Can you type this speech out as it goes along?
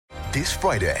This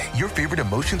Friday, your favorite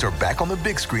emotions are back on the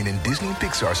big screen in Disney and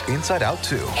Pixar's Inside Out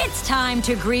 2. It's time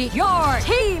to greet your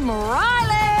Team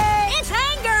Riley. It's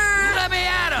anger. Let me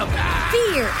at him.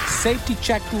 Fear. Safety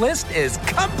checklist is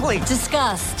complete.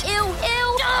 Disgust. Ew.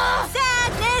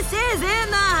 Sadness is in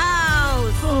the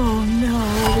house. Oh, no.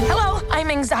 Hello, I'm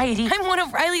anxiety. I'm one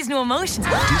of Riley's new emotions.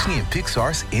 Disney and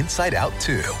Pixar's Inside Out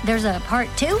 2. There's a part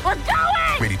 2? We're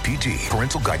going! Rated PG.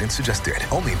 Parental guidance suggested.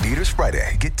 Only in theaters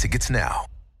Friday. Get tickets now.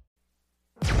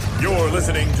 You're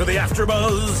listening to the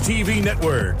AfterBuzz TV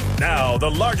Network. Now,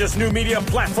 the largest new media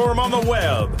platform on the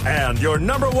web and your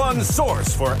number one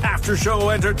source for after-show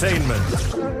entertainment.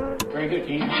 Very good,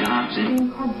 Keith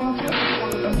Johnson.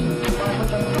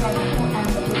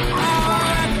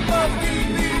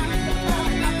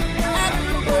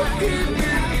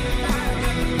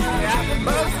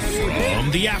 From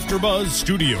the AfterBuzz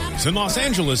Studios in Los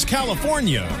Angeles,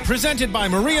 California, presented by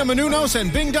Maria Menounos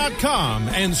and Bing.com,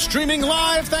 and streaming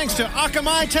live thanks to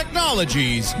Akamai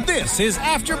Technologies, this is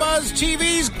AfterBuzz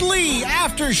TV's Glee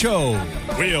After Show.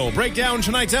 We'll break down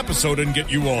tonight's episode and get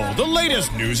you all the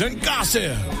latest news and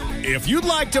gossip. If you'd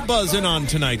like to buzz in on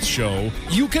tonight's show,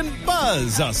 you can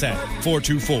buzz us at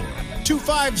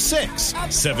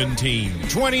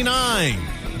 424-256-1729.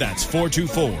 That's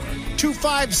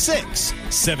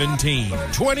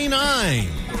 424-256-1729.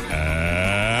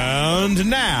 And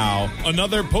now,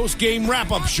 another post-game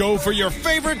wrap-up show for your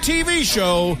favorite TV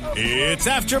show. It's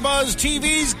AfterBuzz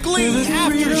TV's Glee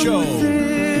After Show.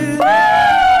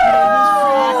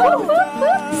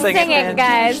 Sing it,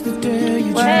 guys.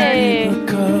 Hey.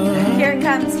 Here it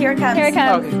comes. Here it comes. Okay.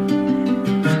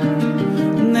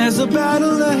 There's a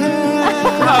battle ahead. Oh,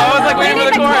 I was like waiting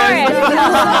for the chorus.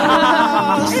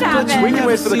 It happens. We can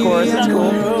wait for the chorus. That's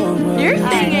cool. You're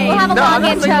singing. We'll have a No, long I'm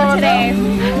not intro singing today.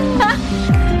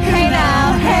 Hey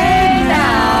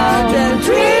now, the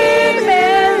dream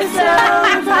is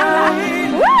over.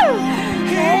 Woo!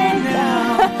 Hey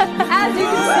now. As you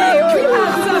can see, we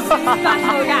have some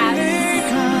special guests.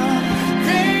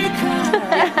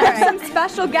 Some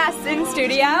special guests in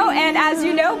studio, and as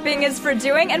you know, Bing is for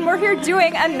doing, and we're here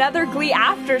doing another Glee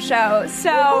After Show.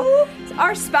 So,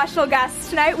 our special guests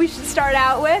tonight, we should start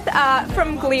out with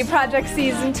from Glee Project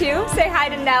Season 2. Say hi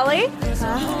to Nellie.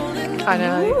 I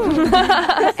know.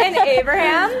 And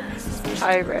Abraham.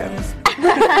 Hi, Abraham.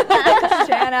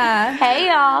 Shanna. Hey,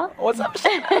 y'all. What's up?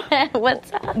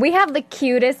 What's up? We have the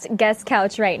cutest guest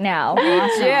couch right now. We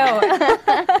do.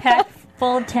 Packed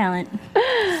full of talent.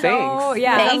 Thanks. Oh,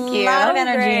 yeah. Thank you. A lot of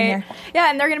energy in great. here. Yeah,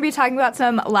 and they're going to be talking about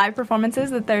some live performances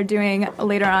that they're doing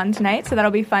later on tonight, so that'll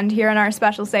be fun to hear in our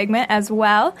special segment as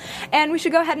well. And we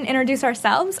should go ahead and introduce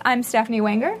ourselves. I'm Stephanie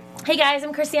Wenger. Hey, guys,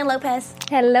 I'm Christiane Lopez.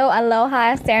 Hello,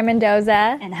 aloha, Sarah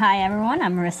Mendoza. And hi, everyone.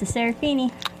 I'm Marissa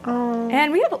Serafini.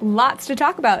 And we have lots to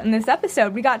talk about in this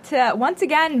episode. We got to, once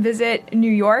again, visit New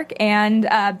York and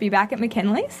be back at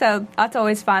McKinley, so that's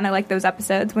always fun. I like those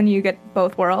episodes when you get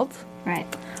both worlds. Right.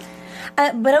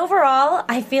 But overall,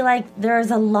 I feel like there's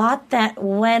a lot that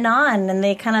went on, and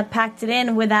they kind of packed it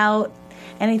in without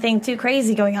anything too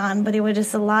crazy going on. But it was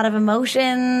just a lot of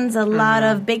emotions, a lot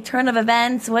of big turn of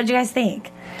events. What did you guys think?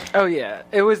 Oh, yeah.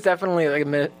 It was definitely like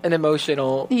an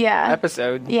emotional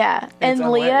episode. Yeah. And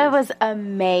some Leah ways. was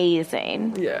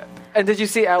amazing. Yeah. And did you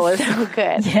see Ellis? So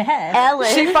good. Yes.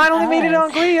 Ellis. She finally made it on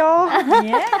Glee, y'all.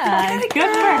 Yeah. Good for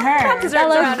her.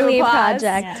 Fellow Glee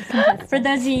Project. Yeah. For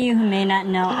those of you who may not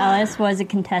know, Ellis was a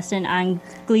contestant on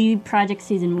Glee Project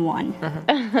Season 1.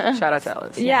 Shout out to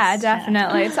Ellis. Yeah,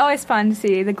 definitely. It's always fun to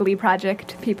see the Glee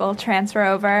Project people transfer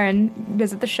over and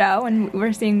visit the show, and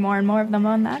we're seeing more and more of them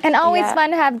on that. And always fun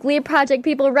to have Glee Project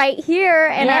people right here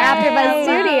in our AfterBuzz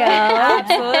studio.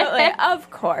 Absolutely. Of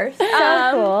course.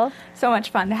 So cool. So much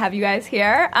fun to have you guys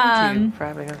here. Thank you for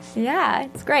having us. Yeah,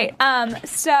 it's great.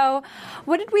 So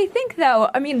what did we think, though?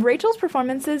 I mean, Rachel's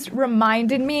performances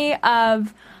reminded me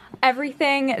of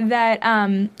everything that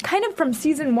kind of from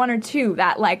season 1 or 2,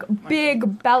 that like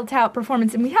big belt out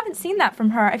performance, and we haven't seen that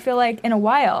from her, I feel like, in a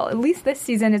while. At least this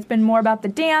season it's been more about the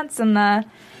dance and the,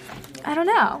 I don't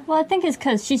know. Well, I think it's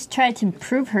because she's tried to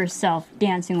prove herself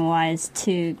dancing-wise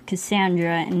to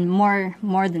Cassandra, and more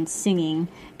than singing.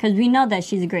 Because we know that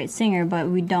she's a great singer, but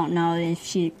we don't know if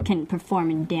she can perform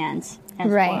and dance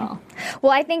as well.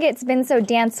 Well, I think it's been so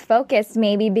dance-focused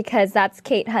maybe because that's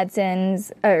Kate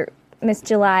Hudson's, or Miss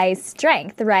July's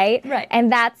strength, right? Right.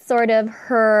 And that's sort of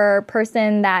her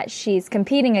person that she's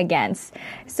competing against.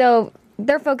 So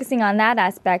they're focusing on that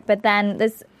aspect, but then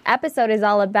this episode is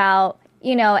all about,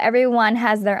 you know, everyone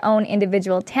has their own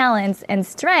individual talents and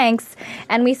strengths,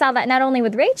 and we saw that not only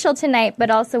with Rachel tonight, but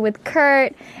also with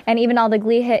Kurt and even all the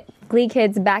Glee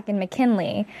kids back in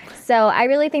McKinley. So I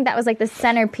really think that was like the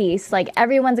centerpiece. Like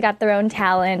everyone's got their own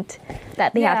talent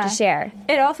that they have to share.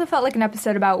 It also felt like an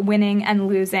episode about winning and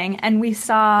losing. And we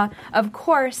saw, of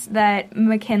course, that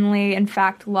McKinley, in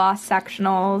fact, lost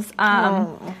sectionals,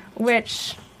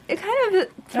 which... It kind of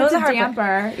was a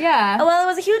damper. Yeah. Well, it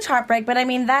was a huge heartbreak, but I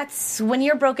mean, that's when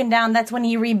you're broken down, that's when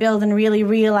you rebuild and really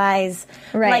realize,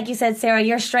 like you said, Sarah,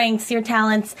 your strengths, your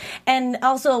talents, and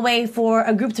also a way for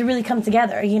a group to really come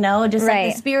together, you know, just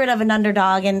like the spirit of an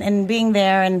underdog and being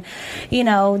there and, you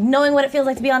know, knowing what it feels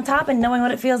like to be on top and knowing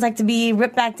what it feels like to be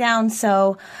ripped back down.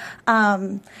 So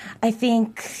I just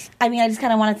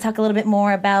kind of want to talk a little bit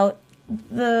more about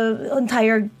the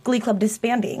entire Glee Club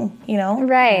disbanding, you know?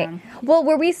 Right. Yeah. Well,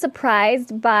 were we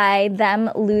surprised by them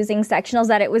losing sectionals,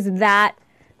 that it was that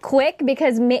quick?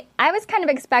 Because I was kind of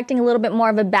expecting a little bit more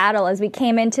of a battle as we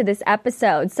came into this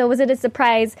episode. So was it a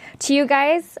surprise to you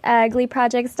guys, Glee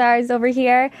Project stars over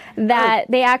here, that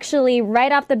they actually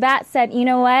right off the bat said, you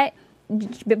know what?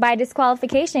 By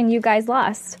disqualification, you guys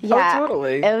lost. Yeah,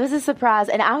 totally. It was a surprise,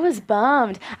 and I was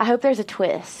bummed. I hope there's a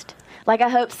twist. Like, I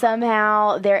hope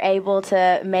somehow they're able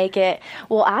to make it.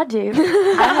 Well, I do. I hope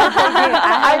they do.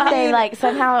 I hope they, like,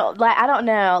 somehow, like, I don't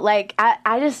know. Like,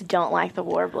 I just don't like the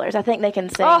Warblers. I think they can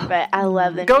sing, but I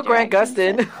love them. Go Grant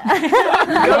Gustin.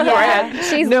 Go Grant.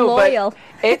 She's loyal.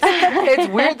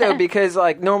 It's weird, though, because,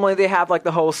 like, normally they have, like,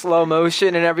 the whole slow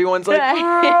motion and everyone's like,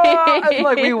 and,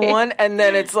 like, we won. And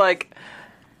then it's like,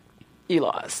 you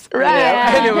lost. Right. You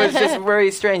know? And it was just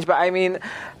very strange. But, I mean,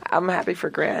 I'm happy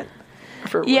for Grant.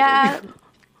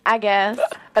 I guess.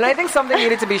 And I think something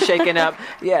needed to be shaken up.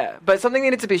 Yeah, but something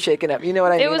needed to be shaken up. You know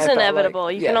what I mean? It was inevitable.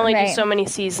 Like, you can only do so many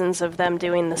seasons of them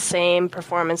doing the same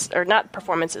performance, or not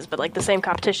performances, but like the same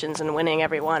competitions and winning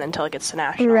every one until it gets to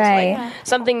nationals. Right. Like,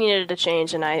 something needed to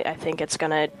change, and I think it's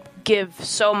going to give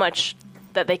so much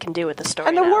that they can do with the story.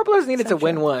 And the Warblers needed to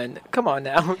win one. Come on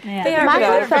now. Yeah.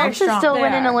 Michael Phelps is still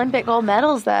winning Olympic gold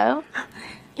medals, though.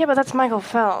 Yeah, but that's Michael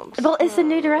Phelps. Well, it's a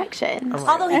new direction.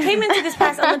 Although he came into this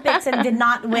past Olympics and did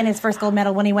not win his first gold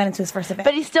medal when he went into his first event.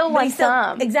 But he still won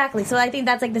some. Exactly. So I think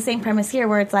that's like the same premise here,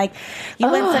 where it's like,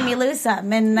 you win some, you lose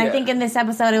some. And I think in this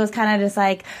episode, it was kind of just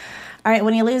like, all right,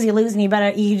 when you lose,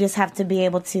 and you just have to be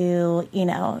able to, you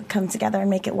know, come together and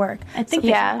make it work. I think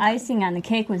the icing on the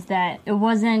cake was that it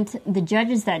wasn't the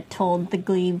judges that told the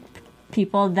Glee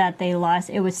people that they lost.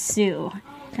 It was Sue.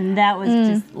 And that was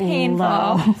just painful.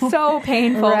 Low. So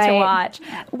painful to watch.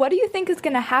 What do you think is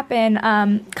going to happen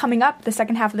coming up the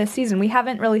second half of this season? We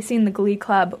haven't really seen the Glee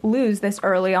Club lose this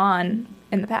early on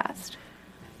in the past.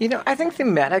 You know, I think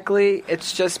thematically,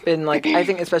 it's just been like, I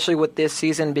think especially with this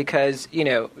season, because, you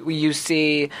know, you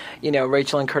see, you know,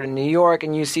 Rachel and Kurt in New York,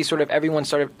 and you see sort of everyone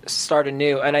sort of start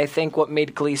anew. And I think what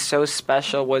made Glee so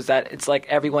special was that it's like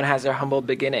everyone has their humble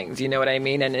beginnings, you know what I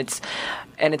mean? And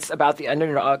it's about the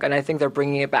underdog, and I think they're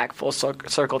bringing it back full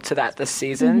circle to that this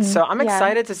season. Mm-hmm. So I'm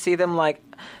excited to see them, like,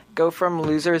 go from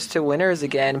losers to winners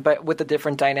again, but with the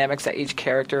different dynamics that each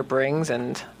character brings,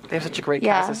 and they have such a great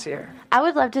cast this year. I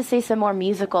would love to see some more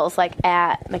musicals, like,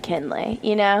 at McKinley,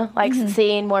 you know? Like,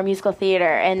 seeing more musical theater,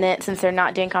 and then, since they're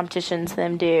not doing competitions,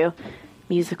 them do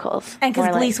musicals. And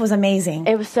because Glease was amazing.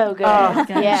 It was so good.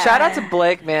 Shout out to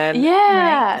Blake, man.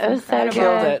 Yeah, it was so good.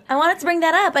 Killed it. I wanted to bring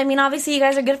that up. I mean, obviously, you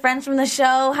guys are good friends from the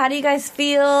show. How do you guys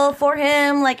feel for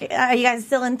him? Like, are you guys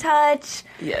still in touch?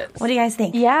 Yes. What do you guys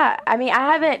think? Yeah, I mean,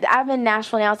 I'm in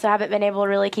Nashville now, so I haven't been able to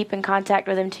really keep in contact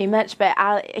with him too much, but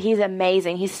he's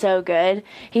amazing. He's so good.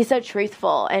 He's so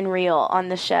truthful and real on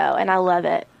the show, and I love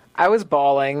it. I was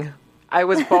bawling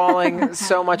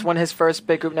so much when his first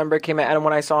big group number came out, and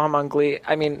when I saw him on Glee,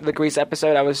 I mean, the Grease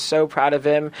episode, I was so proud of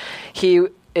him. He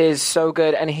is so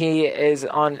good, and he is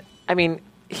on, I mean,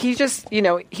 he just, you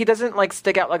know, he doesn't, like,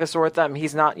 stick out like a sore thumb.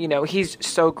 He's not, you know, he's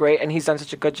so great, and he's done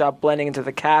such a good job blending into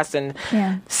the cast and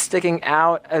sticking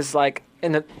out as, like,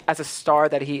 as a star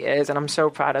that he is, and I'm so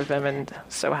proud of him and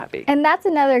so happy. And that's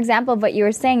another example of what you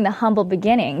were saying, the humble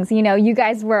beginnings. You know, you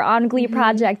guys were on Glee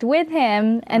Project with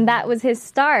him, and that was his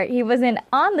start. He wasn't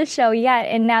on the show yet,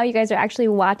 and now you guys are actually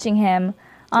watching him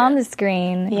on the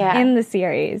screen in the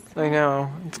series. I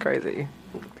know. It's crazy.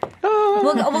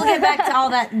 We'll get back to all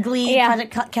that Glee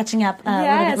Project catching up a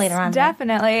little bit later on.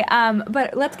 Definitely.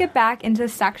 But let's get back into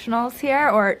sectionals here,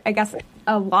 or I guess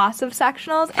a loss of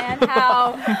sectionals and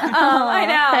how I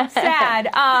know, sad.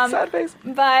 Sad face.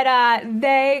 But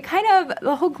they kind of,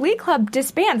 the whole Glee Club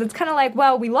disbands. It's kind of like,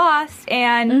 well, we lost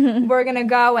and we're gonna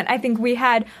go. And I think we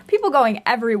had people going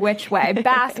every which way: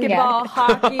 basketball,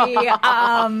 hockey,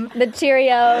 the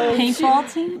Cheerios,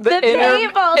 paintball team, the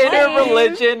paintball team,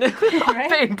 interreligion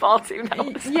paintball team.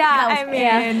 I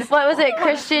mean, what was it?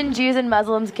 Christian Jews and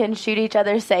Muslims can shoot each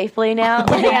other safely now.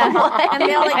 And,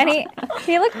 they all, and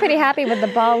he looked pretty happy with the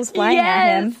balls flying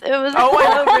at him. It was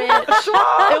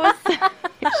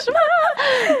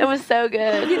it was so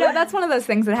good. You know, that's one of those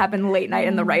things that happen late night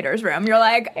in the writer's room. You're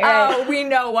like, oh, we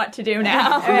know what to do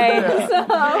now. Right.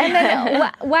 And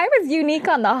then why was Unique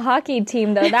on the hockey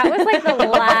team, though? That was like the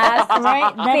last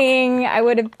thing I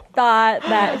would have thought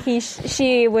that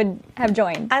she would have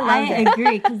joined. I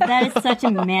agree, because that is such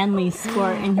a manly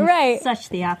sport, and he's such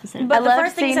the opposite. But I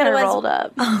love seeing her rolled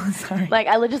up. Oh, sorry. Like,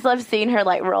 I just love seeing her,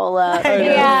 like, roll up.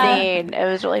 It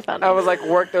was really fun. I was like,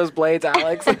 work those blades,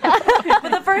 Alex.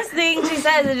 But the first thing she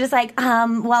says is just like,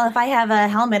 well, if I have a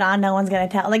helmet on, no one's going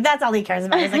to tell. Like, that's all he cares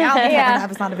about. He's like, I'll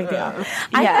be it's not a big deal.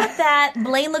 I thought that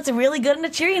Blaine looked really good in a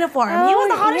cheer uniform. He was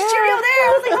the hottest cheerio there.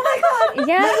 I was like, oh my God.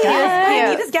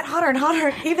 Yeah. You just get hotter and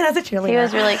hotter, even as a cheerleader. He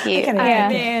was really cute. But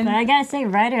I gotta say,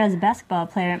 Ryder as a basketball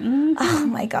player. Oh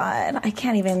my God. I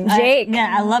can't even. Jake.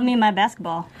 I love me my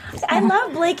basketball. I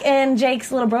love Blake and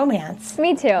Jake's little bromance.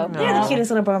 Me too. They're the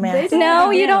cutest little bromance.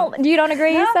 No, you don't. You don't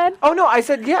agree? You said? Oh no, I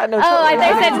said yeah. No. Oh, I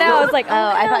thought you said no. I was like,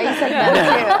 I thought you said no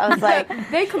too. I was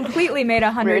like, they completely made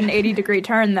a 180-degree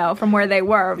turn though from where they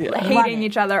were, hating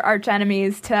each other, arch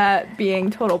enemies, to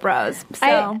being total bros.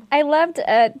 So I loved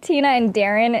Tina and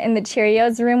Darren in the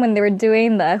Cheerios room when they were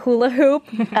doing the hula hoop.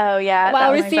 Oh yeah,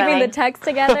 while receiving the text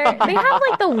together. They have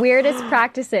like the weirdest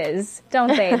practices, don't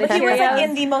they? The he was like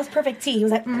in the most perfect tea. He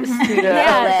was like,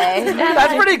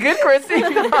 that's pretty good, Christy.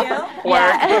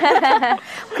 Yeah.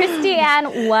 Christy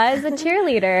Ann was a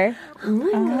cheerleader.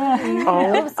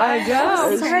 Oh, I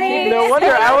guess. Sorry. No wonder.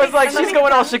 I was like, she's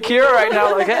going all Shakira right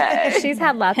now. Like, hey. She's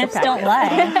had lots of practice. Don't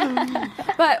lie.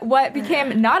 But what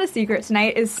became not a secret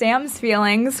tonight is Sam's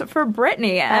feelings for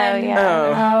Brittany. And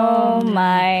Oh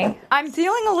my. I'm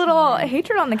feeling a little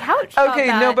hatred on the couch. Okay,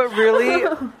 no, but really,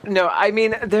 no. I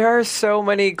mean, there are so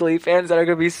many Glee fans that are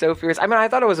going to be so furious. I mean, I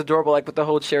thought it was adorable, like with the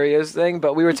whole Cheerios thing,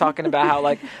 but we were talking about how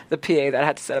like the PA that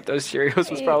had to set up those Cheerios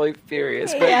was probably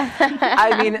furious. But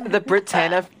I mean, the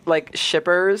Britannia like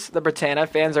shippers, the Britannia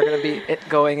fans are going to be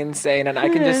going insane, and I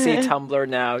can just see Tumblr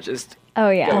now just.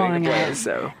 Going away,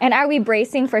 so. And are we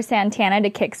bracing for Santana to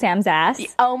kick Sam's ass?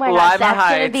 Oh my gosh, that's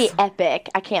going to be epic.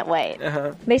 I can't wait.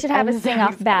 They should have a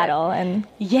sing-off battle. And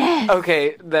yes.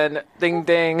 Okay, then ding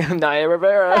ding, Naya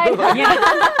Rivera.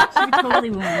 She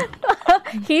totally win.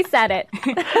 He said it.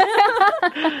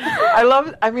 I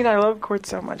love Court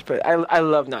so much, but I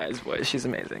love Naya's voice. She's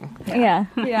amazing. Yeah.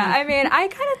 I mean, I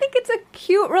kind of think it's a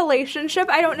cute relationship.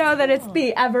 I don't know that it's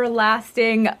the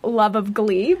everlasting love of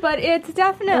Glee, but it's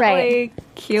definitely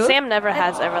cute. Sam never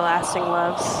has everlasting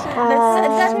loves.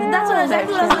 That's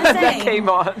exactly what I was going to say. That came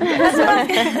on. I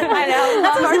know.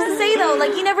 That's what I was going to say though.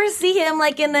 Like you never see him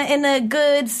like in a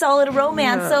good solid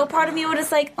romance. So part of me was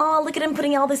just like, oh, look at him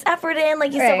putting all this effort in.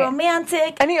 Like he's so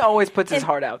romantic. And he always puts his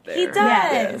heart out there. He does.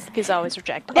 Yeah. He's always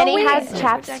rejected. And he has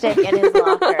chapstick in his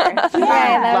locker.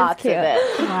 Lots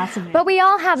of it. But we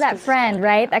all have that friend,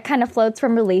 right? That kind of floats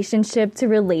from relationship to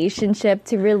relationship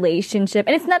to relationship.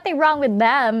 And it's nothing wrong with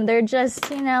them. They're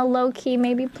just, low-key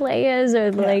maybe players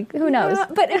or like, who knows?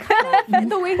 But it kind of,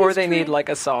 the way or they need like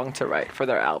a song to write for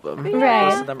their album.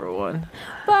 Right. That's number one.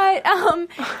 But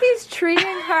he's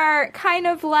treating her kind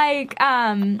of like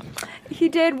he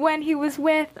did when he was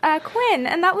with Quinn,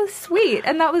 and that was sweet.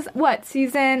 And that was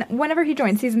whenever he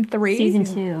joined, season 3?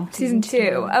 Season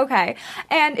 2. Okay.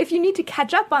 And if you need to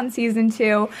catch up on season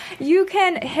 2, you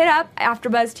can hit up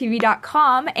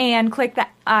AfterBuzzTV.com and click the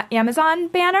Amazon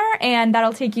banner, and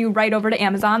that'll take you right over to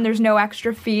Amazon. There's no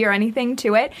extra fee or anything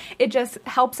to it. It just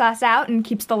helps us out and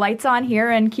keeps the lights on here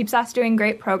and keeps us doing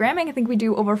great programming. I think we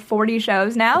do over 40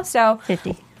 shows now, so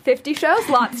 50 shows,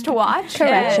 lots to watch.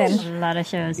 Correction. A lot of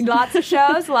shows. Lots of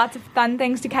shows, lots of fun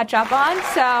things to catch up on.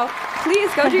 So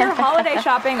please go do your holiday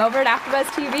shopping over at AfterBuzz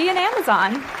TV and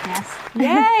Amazon. Yes.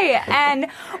 Yay! And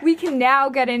we can now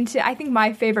get into, I think,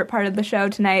 my favorite part of the show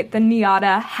tonight, the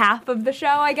Niata half of the show,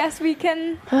 I guess we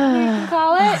can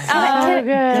call it.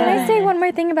 Can I say one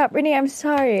more thing about Brittany? I'm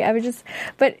sorry.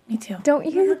 Me too. Don't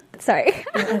you? Sorry.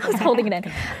 I was holding it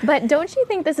in. But don't you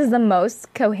think this is the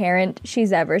most coherent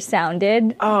she's ever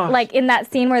sounded? Like in that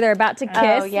scene where they're about to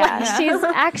kiss. Oh, yeah. Like, she's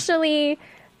actually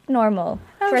normal.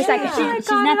 for a second. She's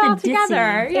not the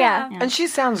together. ditzy. Yeah. And she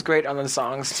sounds great on the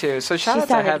songs too. So shout She out to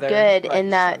sounded Heather. good Like, in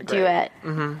that she's great. duet.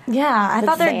 Mm-hmm. Yeah, I With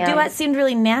thought their Sam. duet seemed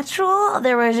really natural.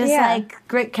 There was just Yeah. like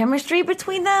great chemistry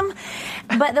between them.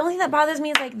 But the only thing that bothers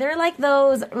me is like they're like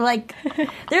those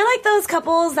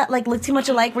couples that like look too much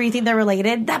alike where you think they're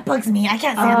related. That bugs me. I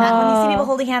can't stand that. When you see people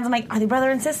holding hands, I'm like, are they brother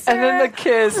and sister? And then the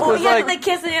kiss Oh was yeah, like, the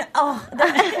kiss. And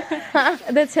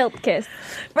The tilt kiss.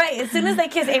 right. As soon as they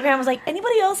kiss, Abraham was like,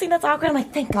 anybody else think that's awkward? I'm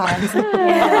like, thank God. He's like,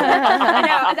 I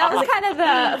know, that was kind of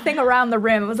the thing around the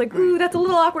rim. It was like, ooh, that's a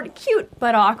little awkward. Cute,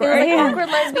 but awkward. It was like awkward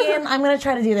lesbian. I'm gonna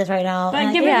try to do this right now. But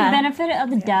And give her Yeah. the benefit of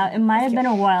the doubt. It might have been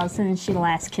a while since she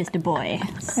last kissed a boy.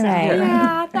 So. Right.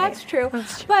 Yeah, that's true.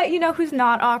 But you know who's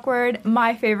not awkward?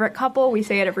 My favorite couple. We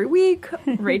say it every week.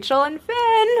 Rachel and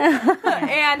Finn.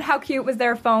 And how cute was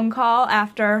their phone call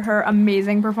after her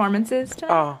amazing performances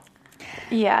tonight? oh,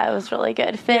 Yeah, it was really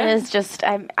good. Finn is just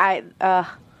that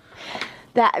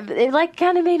it like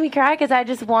kind of made me cry because I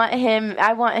just want him.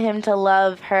 I want him to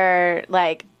love her.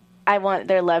 Like I want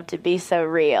their love to be so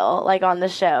real, like on the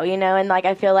show, you know. And like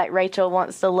I feel like Rachel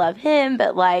wants to love him,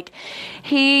 but like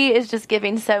he is just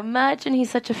giving so much, and he's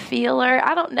such a feeler.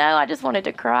 I don't know. I just wanted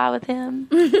to cry with him.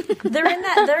 they're in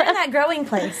that growing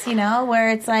place, you know, where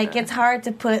it's like it's hard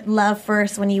to put love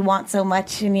first when you want so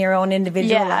much in your own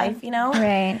individual life, you know.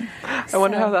 Right. I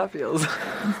wonder how that feels.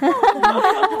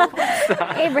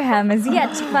 Abraham has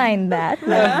yet to find that.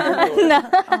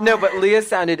 No, but Leah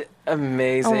sounded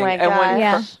amazing. Oh my And gosh.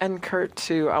 Yeah. and Kurt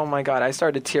too. Oh my God, I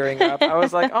started tearing up. I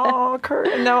was like, oh, Kurt,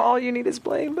 and now all you need is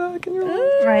Blaine back in your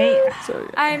life. Right. So, yeah.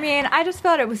 I mean, I just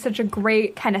thought it was such a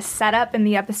great kind of setup in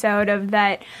the episode of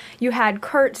that you had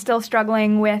Kurt still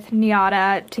struggling with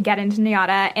NYADA to get into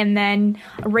NYADA, and then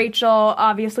Rachel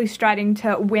obviously striding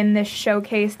to win this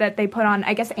showcase that they put on,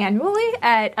 I guess, annually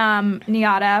at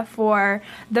NYADA for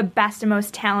the best and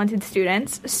most talented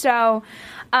students. So,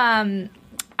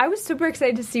 I was super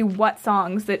excited to see what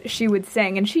songs that she would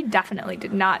sing, and she definitely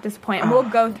did not disappoint. And we'll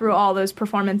go through all those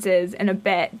performances in a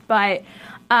bit, but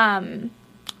I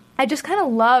just kind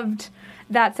of loved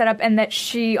that setup, and that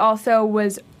she also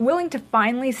was willing to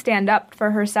finally stand up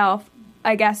for herself,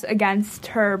 I guess, against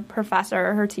her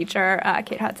professor, her teacher,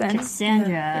 Kate Hudson.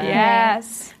 Cassandra.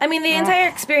 Yes. I mean, the entire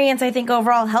experience, I think,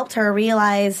 overall helped her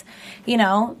realize, you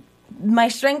know, my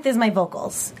strength is my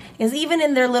vocals. Because even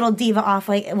in their little diva off,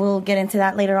 like, we'll get into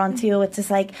that later on, too. It's just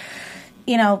like,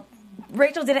 you know,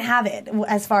 Rachel didn't have it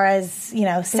as far as, you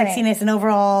know, sexiness and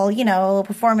overall, you know,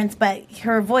 performance, but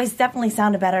her voice definitely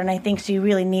sounded better, and I think she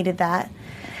really needed that.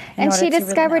 And she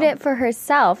discovered it for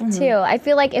herself, too. I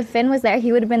feel like if Finn was there,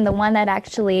 he would have been the one that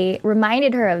actually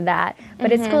reminded her of that.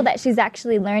 But it's cool that she's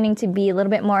actually learning to be a little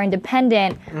bit more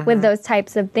independent with those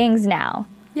types of things now.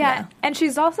 Yeah, and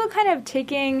she's also kind of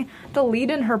taking the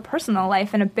lead in her personal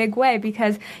life in a big way,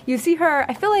 because you see her,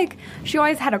 I feel like she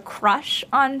always had a crush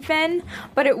on Finn,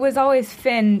 but it was always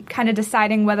Finn kind of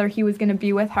deciding whether he was going to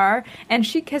be with her, and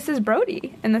she kisses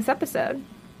Brody in this episode.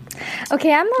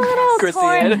 Okay, I'm a little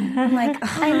Chrissy-Ed. torn. I'm like,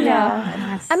 I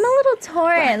know. I'm a little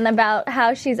torn about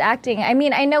how she's acting. I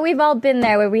mean, I know we've all been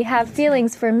there where we have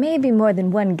feelings for maybe more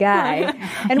than one guy,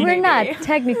 and we're not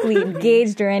technically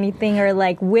engaged or anything or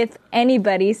like with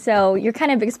anybody, so you're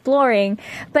kind of exploring.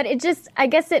 But it just, I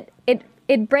guess it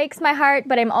breaks my heart,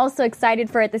 but I'm also excited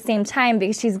for her at the same time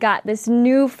because she's got this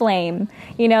new flame,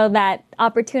 you know, that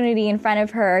opportunity in front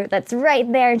of her that's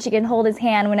right there, and she can hold his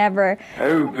hand whenever.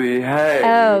 Oh, behave.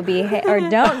 Oh, behave. Or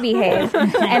don't behave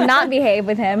and not behave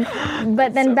with him.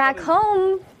 But then back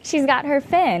home, she's got her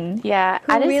Finn. Yeah,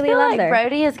 who I just really feel loves like her.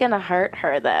 Brody is going to hurt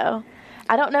her, though.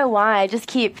 I don't know why. I just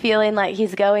keep feeling like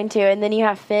he's going to. And then you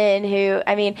have Finn, who,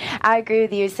 I mean, I agree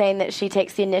with you saying that she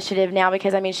takes the initiative now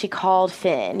because, I mean, she called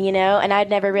Finn, you know? And I'd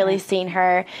never really seen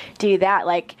her do that.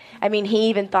 Like, I mean, he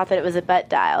even thought that it was a butt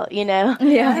dial, you know?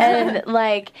 Yeah. And,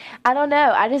 like, I don't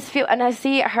know. I just feel, and I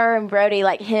see her and Brody,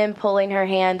 like, him pulling her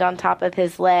hand on top of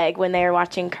his leg when they were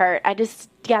watching Kurt. I just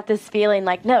got this feeling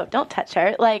like, no, don't touch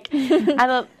her. Like,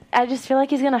 I just feel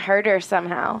like he's going to hurt her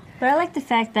somehow. But I like the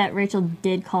fact that Rachel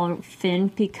did call Finn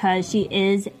because she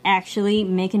is actually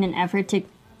making an effort to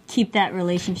keep that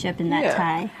relationship and that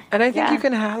tie. And I think you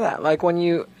can have that. Like when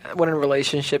a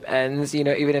relationship ends, you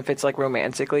know, even if it's like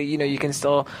romantically, you know, you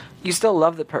still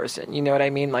love the person. You know what I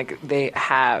mean? Like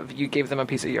you gave them a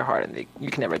piece of your heart and you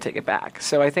can never take it back.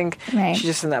 So I think she's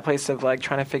just in that place of like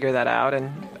trying to figure that out.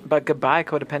 But goodbye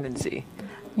codependency.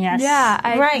 Yes.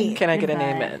 Yeah. Right. Can I get an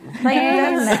amen?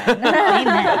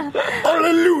 Amen.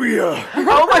 Hallelujah.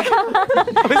 Oh my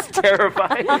God. I was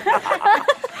terrified.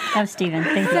 That was Steven.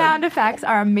 Thank you. Sound effects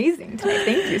are amazing tonight.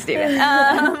 Thank you, Steven.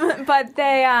 But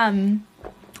they,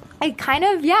 it kind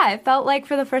of, it felt like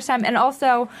for the first time, and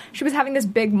also she was having this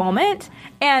big moment,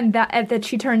 and that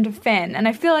she turned to Finn, and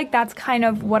I feel like that's kind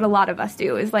of what a lot of us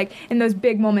do, is like in those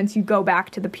big moments you go back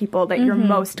to the people that you're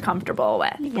most comfortable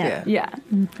with. Yeah.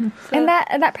 Mm-hmm. And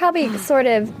that probably sort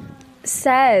of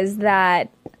says that,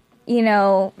 you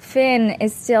know, Finn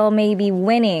is still maybe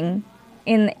winning.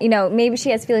 Maybe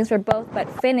she has feelings for both, but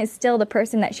Finn is still the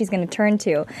person that she's going to turn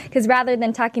to. Because rather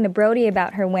than talking to Brody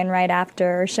about her win right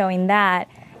after or showing that,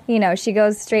 you know, she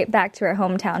goes straight back to her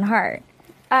hometown heart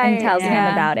and tells him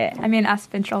about it. I mean, us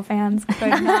Finchel fans could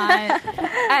not.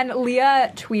 And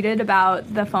Leah tweeted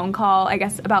about the phone call, I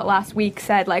guess about last week,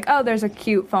 said like, oh, there's a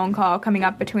cute phone call coming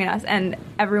up between us, and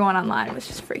everyone online was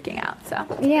just freaking out. So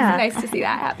it was nice to see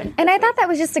that happen. And I thought that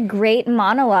was just a great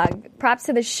monologue. Props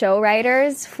to the show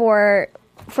writers for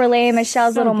Leia and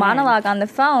Michelle's little monologue on the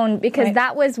phone, because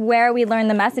that was where we learned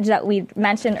the message that we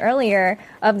mentioned earlier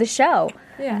of the show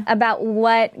about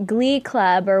what Glee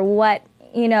Club or what,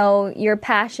 you know, your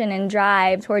passion and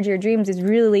drive towards your dreams is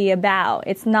really about.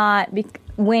 It's not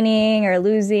winning or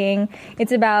losing.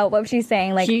 It's about what she's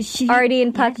saying, like Artie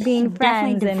and Puck being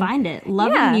friends. Definitely defined it.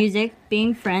 Loving music,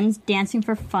 being friends, dancing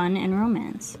for fun and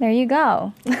romance. There you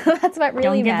go. That's what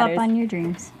really matters. Don't give up on your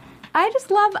dreams. I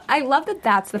love that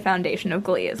that's the foundation of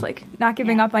Glee, is like not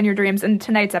giving up on your dreams. And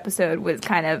tonight's episode was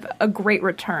kind of a great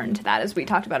return to that, as we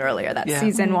talked about earlier, that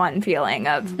season one feeling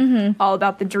of all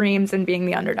about the dreams and being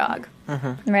the underdog.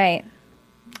 Right.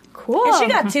 Cool. And she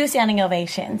got 2 standing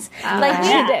ovations. We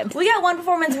got one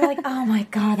performance, we're like, oh my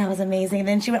God, that was amazing.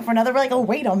 Then she went for another, we're like, oh,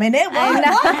 wait a minute.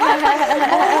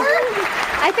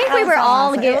 I think we were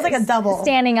all it was like a double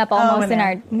standing up almost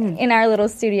in our little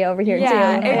studio over here too.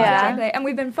 Exactly. And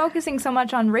we've been focusing so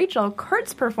much on Rachel.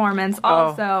 Kurt's performance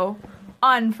also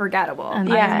unforgettable. I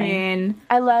mean,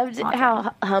 I loved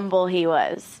how humble he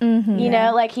was. You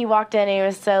know, like he walked in and he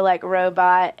was so like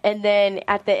robot, and then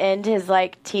at the end his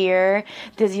like tear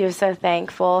because he was so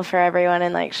thankful for everyone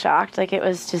and like shocked. Like it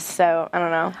was just so, I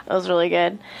don't know, it was really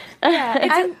good.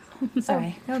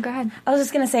 Sorry. No, go ahead. I was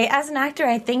just going to say, as an actor,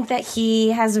 I think that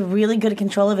he has really good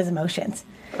control of his emotions.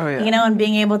 Oh, yeah. You know, and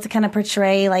being able to kind of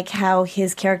portray like how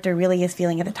his character really is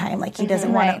feeling at the time. Like he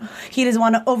doesn't want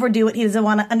to overdo it. He doesn't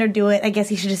want to underdo it. I guess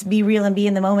he should just be real and be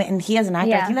in the moment. And he, as an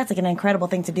actor, I think that's like an incredible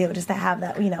thing to do, just to have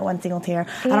that, you know, one single tear.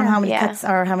 I don't know how many cuts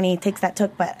or how many takes that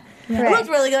took, but it looked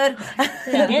really good.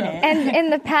 He did it. And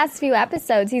in the past few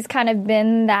episodes, he's kind of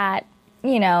been that,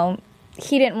 you know,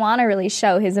 he didn't want to really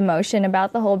show his emotion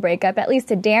about the whole breakup, at least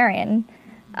to Darren.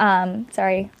 Blaine. This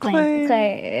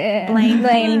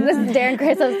is Darren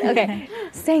Crisos. Okay,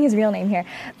 saying his real name here.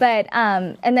 But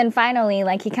and then finally,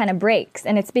 like, he kind of breaks,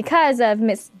 and it's because of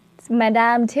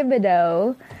Madame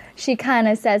Thibodeau. She kind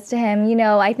of says to him, you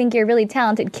know, I think you're a really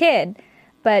talented kid,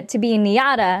 but to be a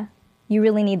Nyada, you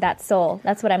really need that soul.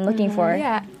 That's what I'm looking for.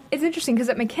 Yeah. It's interesting because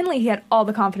at McKinley he had all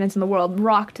the confidence in the world,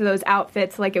 rocked those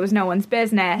outfits like it was no one's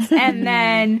business, and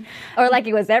then or like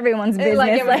it was everyone's business,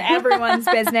 like it was everyone's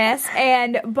business.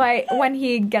 But when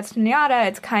he gets to Nyada,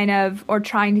 it's kind of, or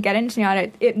trying to get into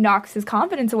Nyada, it knocks his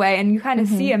confidence away, and you kind of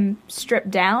see him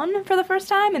stripped down for the first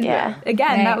time. And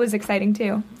again, that was exciting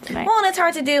too tonight. Well, and it's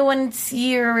hard to do once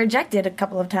you're rejected a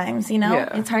couple of times. You know,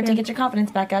 it's hard to get your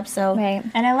confidence back up. So,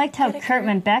 and I liked how Kurt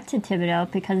went back to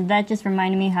Thibodeau, because that just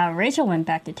reminded me how Rachel went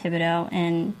back to Thibodeau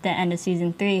in the end of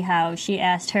season 3, how she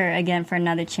asked her again for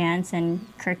another chance, and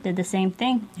Kirk did the same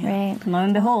thing. Right. Lo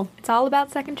and behold. It's all about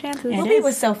second chances. Whoopi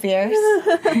was so fierce.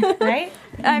 Right?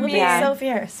 I mean, so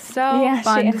fierce. So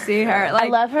fun to see her. Like, I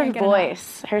love her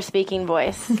voice, her speaking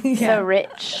voice. So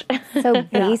rich. So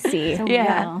bassy. So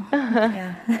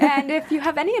And if you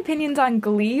have any opinions on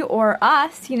Glee or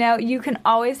us, you know, you can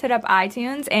always hit up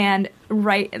iTunes and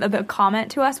write the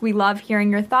comment to us. We love hearing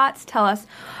your thoughts. Tell us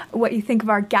what you think of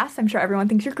our guests. I'm sure everyone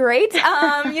thinks you're great,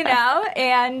 you know.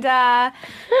 And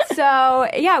so,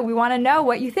 we want to know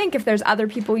what you think. If there's other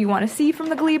people you want to see from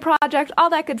the Glee project, all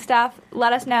that good stuff,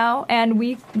 let us know. And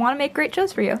we want to make great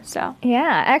shows for you. So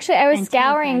actually, I was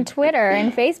scouring Twitter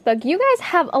and Facebook. You guys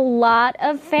have a lot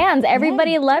of fans.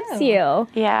 Everybody loves you.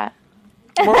 Yeah.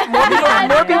 More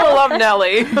people love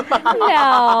Nellie.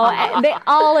 No,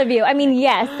 all of you. I mean,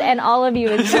 yes, and all of you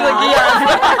as well.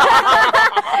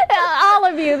 All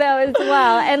of you, though, as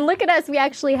well. And look at us. We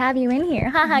actually have you in here.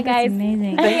 Haha, guys.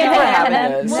 Amazing. Thank you for having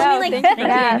us. Well, I mean, thank you for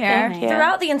being here.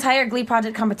 Throughout the entire Glee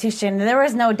Project competition, there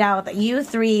was no doubt that you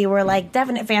three were like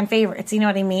definite fan favorites. You know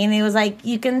what I mean? It was like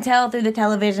you can tell through the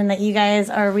television that you guys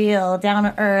are real, down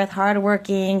to earth,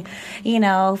 hardworking, you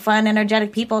know, fun,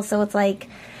 energetic people. So it's like,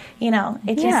 you know,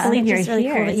 it's just really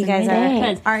cool that you guys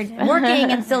are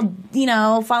working and still, you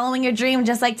know, following your dream,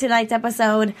 just like tonight's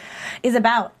episode is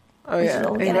about. Oh, yeah.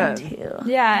 We'll get into.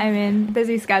 Yeah, I mean,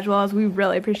 busy schedules. We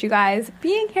really appreciate you guys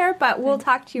being here, but we'll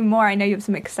talk to you more. I know you have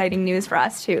some exciting news for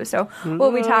us, too. So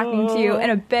we'll be talking to you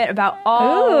in a bit about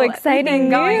all exciting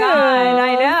going news. on.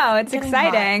 I know. It's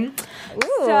exciting.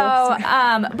 Ooh. So,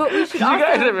 but we should You also...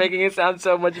 guys are making it sound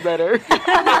so much better.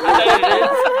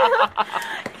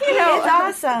 You know, it's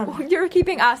awesome. You're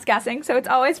keeping us guessing, so it's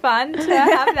always fun to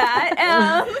have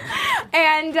that.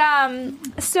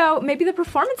 So maybe the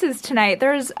performances tonight.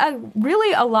 There's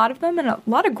really a lot of them and a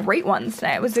lot of great ones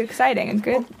tonight. It was exciting and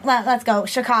good. Let's go.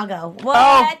 Chicago.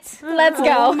 What? Let's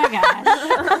go. Oh my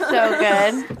gosh. So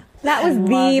good. That was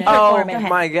the Oh performance.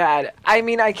 my God. I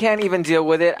mean, I can't even deal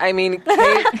with it. I mean,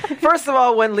 Kate, first of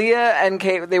all, when Leah and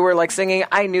Kate, they were like singing,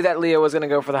 I knew that Leah was going to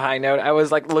go for the high note. I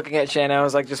was like looking at Shannon. I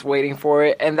was like just waiting for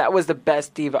it. And that was the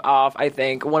best diva off, I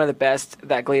think. One of the best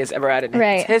that Glee has ever had in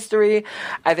its history.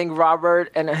 I think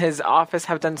Robert and his office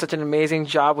have done such an amazing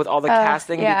job with all the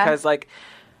casting because like,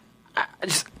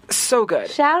 just so good.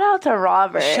 Shout out to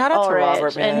Robert. Shout out to Ulrich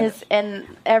Robert, man. and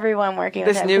everyone working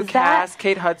This with him. new 'Cause cast,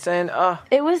 Kate Hudson.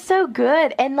 It was so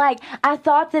good, and like I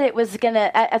thought that it was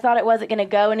gonna. I thought it wasn't gonna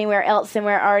go anywhere else than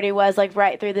where it already was, like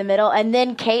right through the middle. And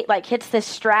then Kate like hits this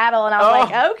straddle, and I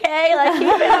was like, okay, like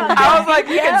keep it on. I was like,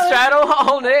 you can straddle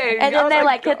all day. And then they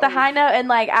like hit the high note, and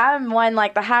like I'm one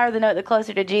like the higher the note, the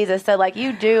closer to Jesus. So like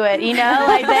you do it, you know,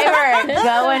 like they were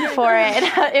going for it.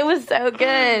 And it was so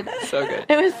good. So good.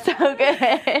 It was so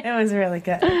good. It was really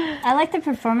good. I like the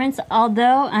performance,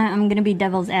 although I'm going to be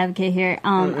devil's advocate here.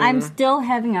 I'm still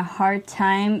having a hard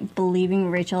time believing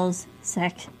Rachel's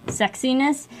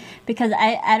sexiness because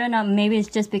I don't know, maybe it's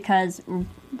just because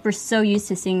we're so used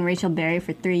to seeing Rachel Berry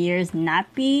for 3 years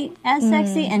not be as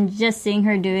sexy, and just seeing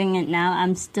her doing it now,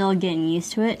 I'm still getting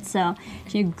used to it. So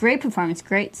she had a great performance,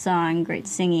 great song, great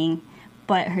singing.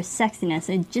 But her sexiness,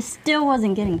 it just still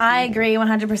wasn't getting through. I agree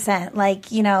 100%.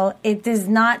 Like, you know, it does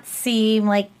not seem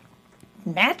like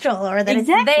natural or that it's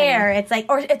there. It's like,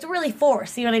 or it's really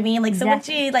forced, you know what I mean? Like, so when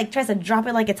she like tries to drop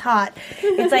it like it's hot,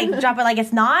 it's like drop it like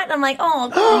it's not. I'm like,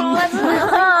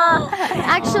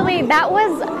 Actually, that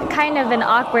was kind of an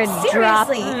awkward drop,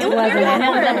 wasn't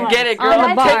it? Get it, girl.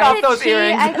 Take off those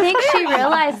earrings. I think she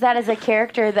realized that as a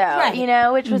character, though, you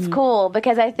know, which was cool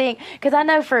because I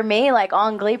know for me, like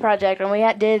on Glee Project, when we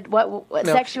did what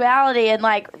sexuality, and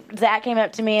like Zach came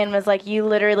up to me and was like, "You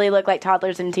literally look like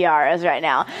toddlers in tiaras right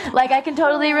now." Like I can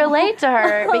totally relate to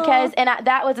her because,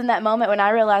 that was in that moment when I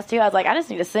realized too. I was like, I just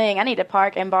need to sing. I need to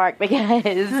park and bark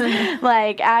because,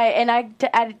 like,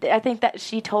 I think that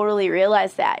she totally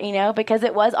realized that, you know, because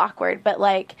it was awkward. But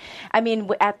like, I mean,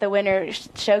 at the winter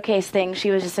showcase thing,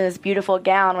 she was just in this beautiful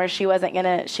gown where she wasn't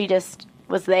gonna. She just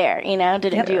was there, you know,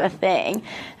 didn't do a thing.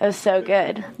 It was so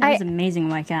good. It was amazing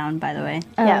white gown, by the way.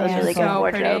 Yeah, it was really good So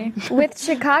wardrobe. With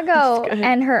Chicago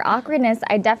and her awkwardness,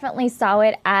 I definitely saw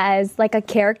it as like a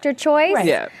character choice. Right.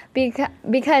 Yeah.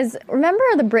 Because remember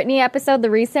the Britney episode, the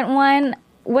recent one?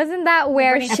 Wasn't that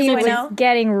where Britney she was 2.0?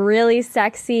 getting really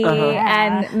sexy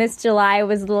and Miss July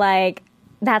was like,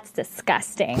 that's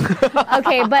disgusting.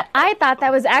 Okay, but I thought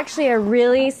that was actually a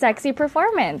really sexy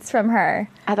performance from her.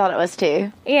 I thought it was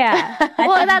too. Yeah.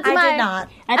 Well, that's I my... did not.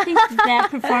 I think that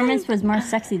performance was more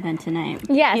sexy than tonight.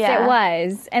 Yes, Yeah. it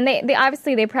was. And they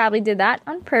obviously they probably did that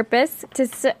on purpose to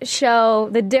show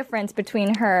the difference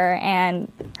between her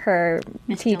and her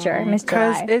teacher, Miss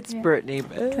Because July. it's Britney.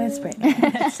 That's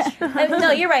Britney.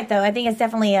 No, you're right though. I think it's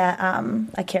definitely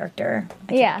a character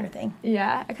thing.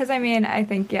 Yeah, because I mean, I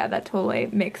think, that totally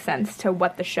makes sense to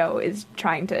what the show is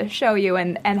trying to show you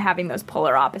and having those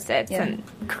polar opposites and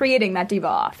creating that diva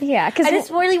off. Yeah, because I just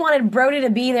really wanted Brody to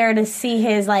be there to see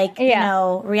his you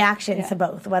know, reaction to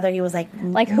both, whether he was like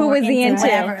who was he into?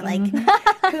 Whatever, like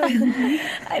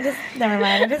I just never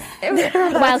mind.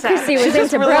 while Chrissy was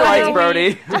into really likes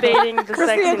Brody. Brody. Debating the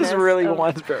Christina sexiness. just really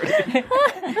wants Brody.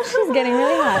 She's getting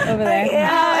really hot over there. Yeah,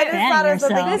 I just thought it was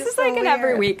something. This is like an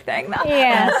every week thing, though.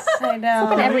 Yes. I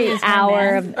know. An every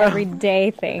hour of every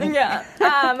day thing. Yeah,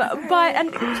 but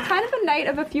and kind of a night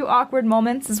of a few awkward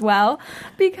moments as well,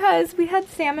 because we had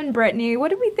Sam and Brittany. What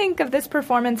did we think of this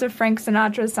performance of Frank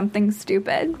Sinatra's "Something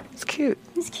Stupid"? It's cute.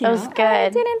 It's cute. It was good. I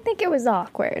didn't think it was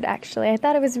awkward, actually. I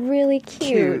thought it was really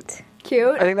cute.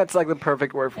 Cute. I think that's like the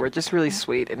perfect word for it. Just really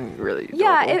sweet and really adorable.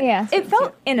 Yeah, it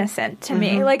felt innocent to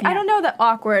me. Like, I don't know that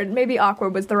awkward, maybe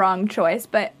awkward was the wrong choice,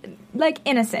 but like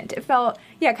innocent. It felt,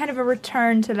 kind of a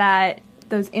return to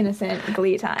those innocent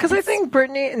Glee times. Because I think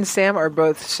Brittany and Sam are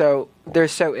both they're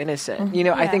so innocent. You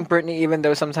know, I think Brittany, even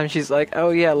though sometimes she's like, oh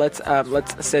yeah, let's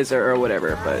scissor or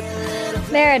whatever, but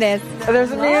There it is. there's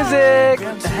the music.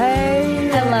 Hey,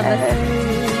 I love it.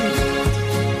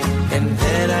 And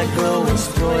then I go and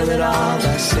spoil it all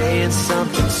by saying saying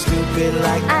something stupid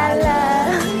like I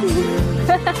love you.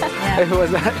 Who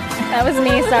was that? That was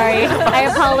me, sorry. I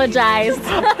apologize.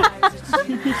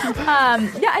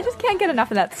 Yeah, I just can't get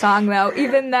enough of that song, though.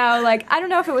 Even though, like, I don't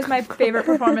know if it was my favorite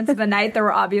performance of the night. There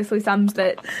were obviously some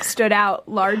that stood out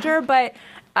larger, but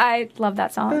I love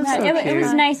that song. It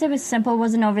was nice. It was simple. It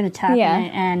wasn't over the top. Yeah.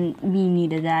 And we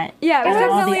needed that. Yeah, it was All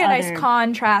definitely the a nice other-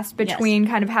 contrast between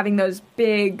kind of having those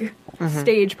big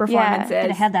stage performances. It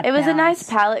had that It was a nice balance.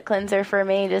 palate cleanser for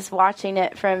me, just watching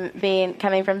it from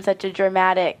coming from such a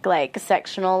dramatic like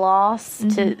sectional loss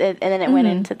to, and then it went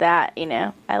into that. You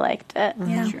know, I liked it.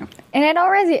 Yeah. And it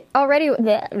already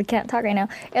we can't talk right now.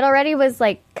 It already was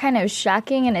like kind of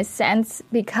shocking in a sense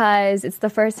because it's the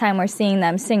first time we're seeing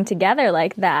them sing together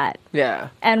like that. Yeah.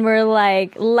 And we're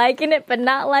like liking it but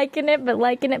not liking it, but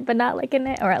liking it but not liking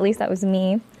it, or at least that was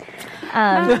me.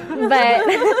 But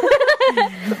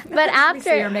We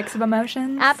see your mix of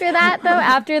emotions. after that though,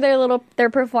 after their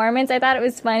performance, I thought it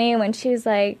was funny when she was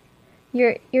like,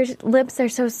 Your lips are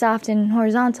so soft and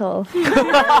horizontal. We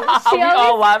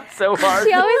all laughed so hard.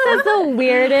 She always says the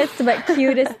weirdest but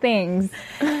cutest things.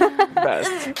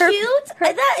 Best. Cute?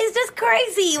 That is just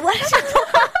crazy. What?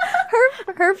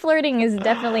 Her flirting is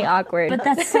definitely awkward. But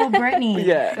that's so Britney.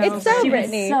 Yeah. It's so She would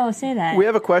Britney. so say that. We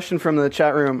have a question from the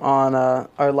chat room on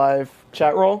our live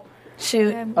chat roll.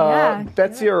 Shoot.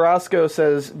 Betsy Orozco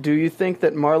says, do you think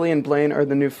that Marley and Blaine are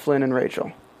the new Flynn and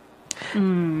Rachel?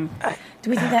 Do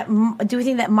we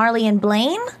think that Marley and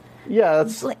Blaine? Yeah,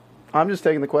 that's. I'm just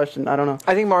taking the question. I don't know.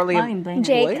 I think Marley Marley and and Blaine.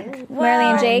 Jake. Marley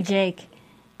and Jake. Jake.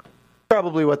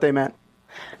 Probably what they meant.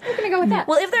 I'm gonna go with that.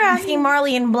 Well, if they're asking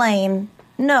Marley and Blaine,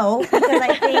 no, because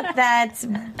I think that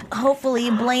hopefully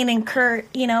Blaine and Kurt,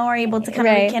 are able to kind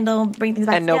of rekindle, bring things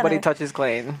back and nobody together. touches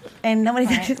Blaine. And nobody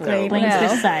touches Blaine. Blaine No.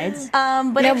 switch sides.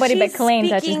 But Nobody if but she's Blaine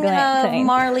touches speaking Blaine. of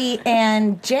Marley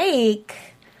and Jake,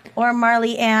 or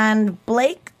Marley and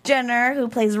Blake Jenner, who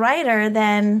plays Ryder,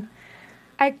 then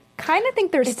I kind of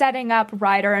think they're setting up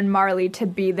Ryder and Marley to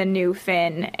be the new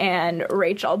Finn and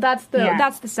Rachel. That's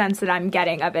the sense that I'm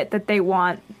getting of it, that they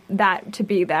want that to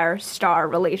be their star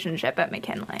relationship at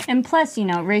McKinley. And plus,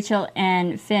 Rachel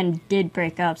and Finn did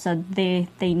break up, so they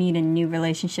need a new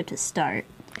relationship to start.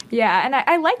 Yeah, and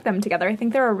I like them together. I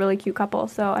think they're a really cute couple,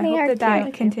 so I They are hope that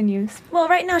cute. continues. well,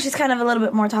 right now she's kind of a little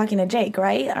bit more talking to Jake,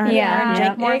 right? Yeah.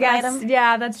 Jake more I guess, item.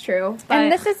 yeah, that's true. But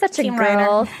And this is such a Team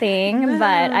girl Ryder. thing,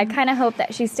 but I kind of hope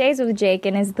that she stays with Jake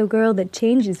and is the girl that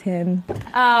changes him.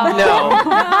 No.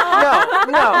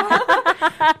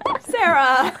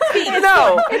 Sarah.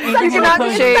 No. You cannot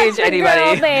change Girl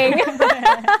anybody. thing.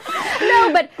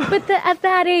 No, but at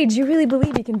that age, you really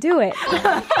believe you can do it.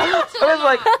 I was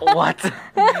like, what?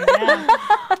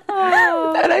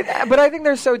 But I think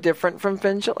they're so different from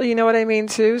Finchel, you know what I mean,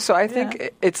 too? So I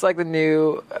think it's like the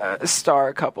new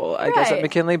star couple, I guess, at Right.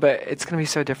 McKinley, but it's going to be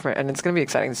so different, and it's going to be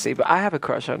exciting to see. But I have a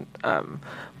crush on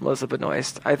Melissa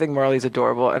Benoist. I think Marley's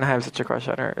adorable, and I have such a crush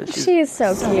on her. She is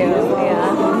so cute.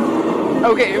 Yeah.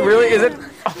 Okay, really? Is it?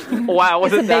 Wow,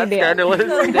 was it that big deal. scandalous?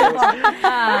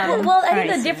 Well, I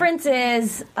think the difference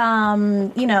is,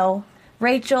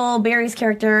 Rachel Berry's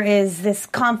character is this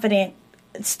confident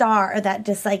star that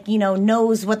just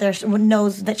knows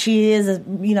knows that she is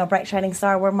a bright shining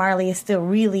star, where Marley is still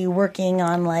really working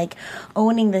on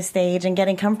owning the stage and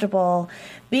getting comfortable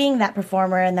being that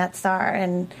performer and that star,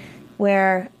 and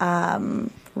where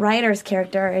Ryder's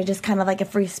character is just kind of like a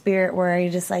free spirit where he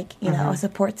just a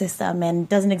support system and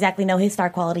doesn't exactly know his star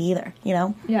quality either,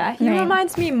 Yeah, he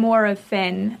reminds me more of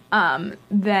Finn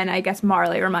than I guess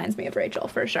Marley reminds me of Rachel,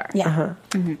 for sure. Yeah.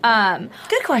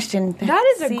 Good question.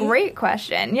 That is a great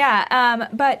question. Yeah.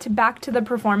 But back to the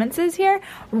performances here,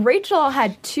 Rachel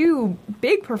had two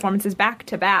big performances back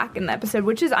to back in the episode,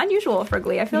 which is unusual for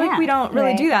Glee. I feel like we don't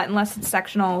really do that unless it's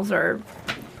sectionals or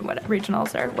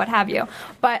regionals or what have you.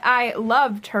 But I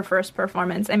loved her first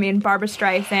performance. I mean, Barbra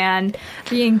Streisand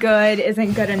being good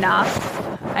isn't good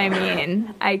enough. I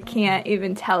mean, I can't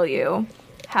even tell you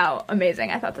how amazing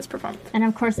I thought this performance. And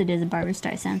of course, it is a Barbra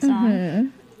Streisand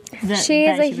song. She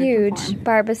is a huge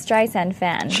Barbra Streisand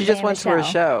fan. She just went to her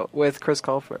show with Chris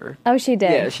Colfer. Oh, she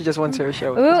did? Yeah, she just went to her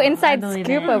show. With Ooh, Chris inside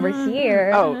scoop over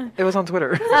here. Oh, it was on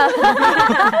Twitter.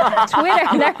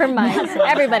 Twitter, never mind.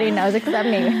 Everybody knows except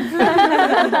me.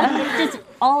 Just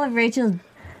all of Rachel's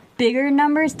bigger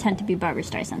numbers tend to be Barbra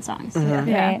Streisand songs.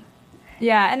 Yeah.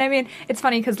 Yeah, and I mean, it's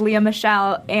funny because Leah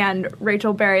Michele and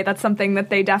Rachel Berry, that's something that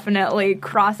they definitely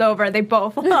cross over. They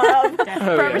both love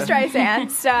Barbra Streisand.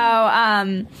 So,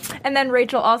 and then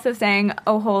Rachel also sang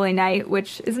Oh Holy Night,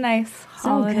 which is a nice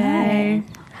holiday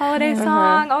holiday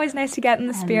song. Always nice to get in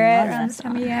the spirit around this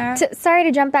time of year. Sorry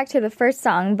to jump back to the first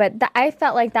song, but I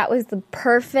felt like that was the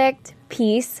perfect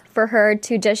piece for her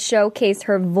to just showcase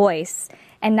her voice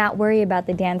and not worry about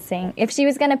the dancing. If she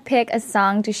was going to pick a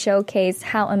song to showcase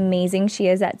how amazing she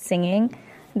is at singing,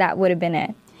 that would have been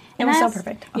it. It was so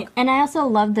perfect. Yeah, and I also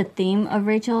love the theme of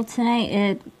Rachel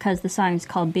tonight because the song is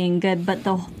called Being Good, but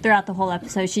throughout the whole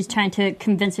episode, she's trying to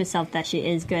convince herself that she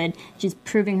is good. She's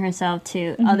proving herself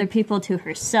to other people, to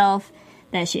herself,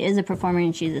 that she is a performer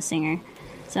and she's a singer.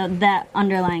 So that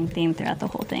underlying theme throughout the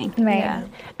whole thing. Right. Yeah.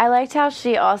 I liked how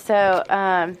she also,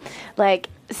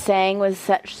 sang with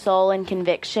such soul and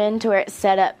conviction to where it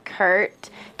set up Kurt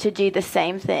to do the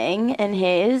same thing in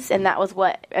his, and that was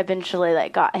what eventually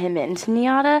got him into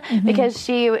NYADA, because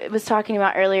she was talking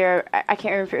about earlier, I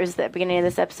can't remember if it was the beginning of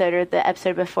this episode or the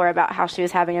episode before, about how she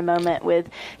was having a moment with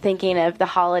thinking of the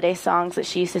holiday songs that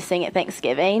she used to sing at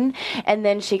Thanksgiving, and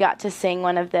then she got to sing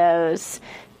one of those,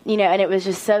 and it was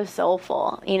just so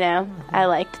soulful, I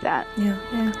liked that. Yeah.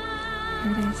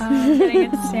 Here it is.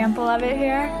 Getting a sample of it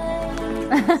here.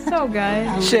 So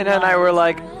good. Shanna and I were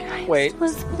like, wait,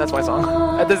 that's my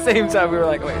song. At the same time, we were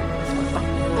like, wait, that's my song.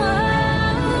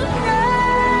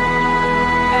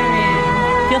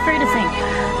 Feel free to sing.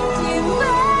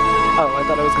 Oh, I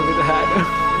thought it was going to be the hat.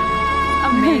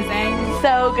 Amazing.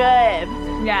 So good.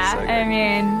 Yeah,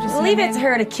 so just leave it to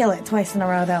her to kill it twice in a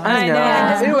row, though. I know. And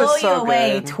just It blow was so you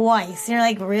away good. twice. You're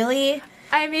like, really?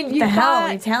 You the hell?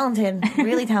 got... You're talented.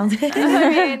 Really talented.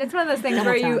 It's one of those things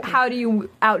where how do you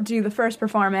outdo the first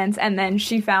performance, and then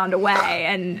she found a way,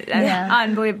 and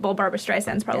unbelievable. Barbara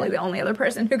Streisand's probably the only other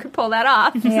person who could pull that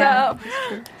off. Yeah.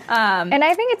 So, and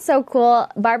I think it's so cool.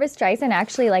 Barbara Streisand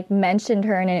actually mentioned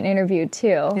her in an interview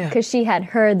too, because she had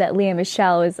heard that Lea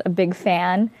Michele was a big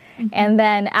fan. And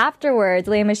then afterwards,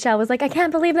 Lea Michele was like, I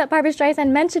can't believe that Barbara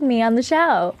Streisand mentioned me on the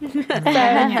show. So,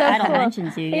 Idol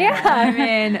mentions you.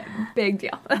 Yeah, big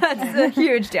deal. That's a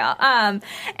huge deal. And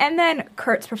then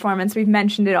Kurt's performance, we've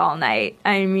mentioned it all night.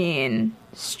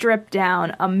 Stripped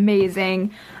down,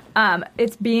 amazing.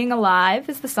 It's Being Alive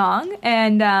is the song,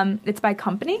 and it's by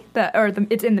Company,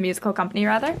 it's in the musical Company,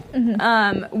 rather,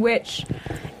 which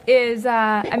is,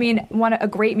 a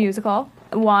great musical.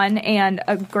 One, and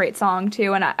a great song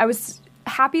too, and I was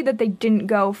happy that they didn't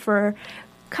go for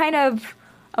kind of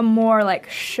a more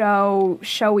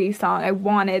showy song. I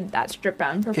wanted that stripped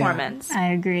down performance. Yeah. I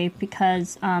agree,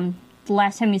 because the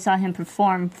last time you saw him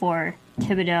perform for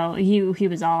Thibodeau, he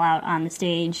was all out on the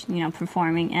stage,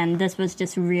 performing, and this was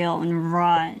just real and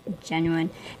raw, genuine,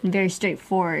 and very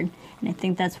straightforward. And I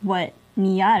think that's what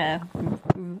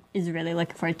NYADA is really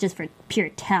looking for, just for pure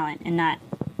talent and not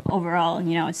overall,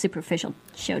 a superficial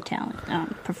show talent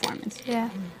performance. Yeah.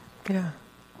 Yeah.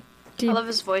 I love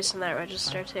his voice in that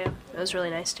register, too. It was really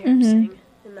nice to hear him sing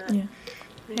in that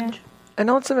range. And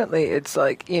ultimately, it's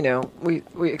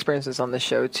we experience this on the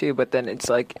show, too, but then it's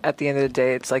at the end of the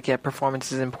day, it's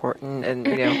performance is important, and,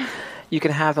 you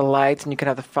can have the lights, and you can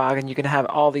have the fog, and you can have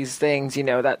all these things,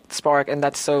 that spark, and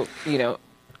that's so,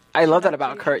 I love that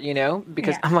about Kurt,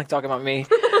 because I'm talking about me.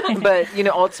 But,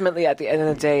 ultimately at the end of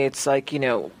the day, it's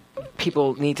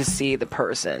people need to see the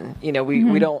person.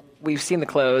 We've seen the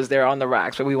clothes, they're on the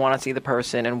racks, but we want to see the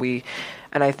person.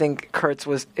 And I think Kurt's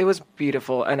was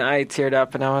beautiful. And I teared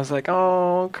up and I was like,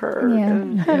 oh, Kurt.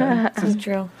 Yeah. This is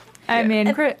true.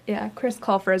 Chris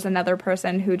Colfer is another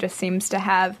person who just seems to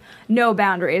have no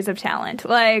boundaries of talent.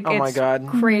 Oh my God,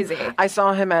 crazy! I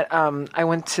saw him at I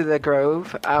went to the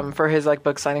Grove for his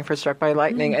book signing for Struck by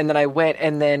Lightning, and then I went,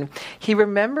 and then he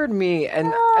remembered me,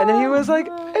 and then he was like,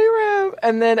 "Hey, Ram,"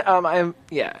 and then and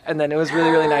then it was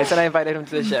really, really nice, and I invited him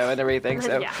to the show and everything.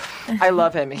 So I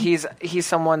love him. He's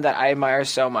someone that I admire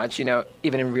so much, even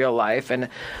in real life, and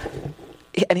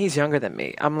he's younger than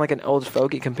me. I'm like an old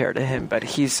fogey compared to him, but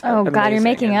he's amazing. God, you're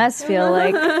making us feel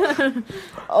like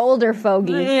older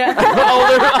fogey. Yeah.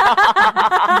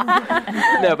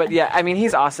 No, but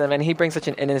he's awesome, and he brings such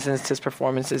an innocence to his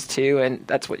performances too, and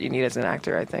that's what you need as an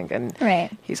actor, I think. And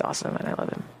he's awesome, and I love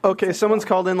him. Okay, someone's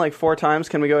called in 4 times.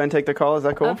 Can we go ahead and take the call? Is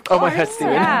that cool? Oh my God,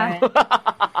 Steven. Yeah.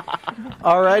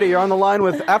 Alrighty, you're on the line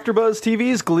with AfterBuzz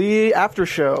TV's Glee After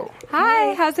Show.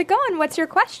 Hi, how's it going? What's your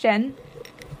question?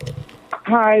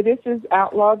 Hi, this is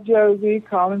Outlaw Josie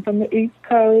calling from the East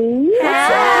Coast.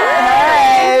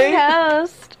 Hey!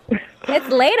 Coast. It's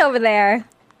late over there.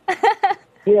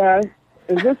 Yeah.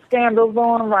 Is this Scandal's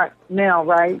on right now,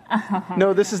 right?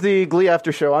 No, this is the Glee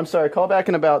After Show. I'm sorry. Call back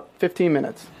in about 15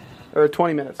 minutes. Or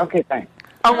 20 minutes. Okay, thanks.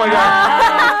 Oh my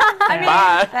God.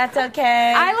 Bye. that. That's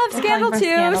okay. I love We're Scandal calling for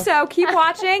too, Scandal. so keep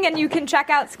watching, and you can check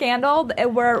out Scandal.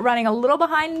 We're running a little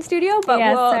behind in studio, but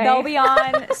Yes, sorry. they'll be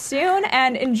on soon.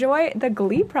 And enjoy the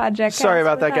Glee project. Sorry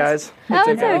about that, guys. Oh,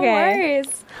 it's No okay.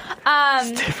 worries.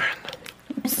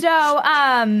 So,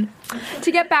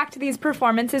 to get back to these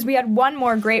performances, we had one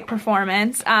more great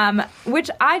performance, which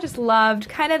I just loved.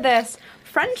 Kind of this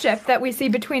friendship that we see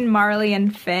between Marley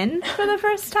and Finn for the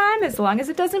first time. As long as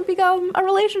it doesn't become a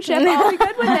relationship, I'll be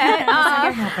good with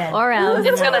it. Or else.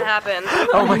 It's gonna happen.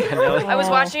 Oh my God, Nelly. I was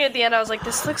watching it at the end. I was like,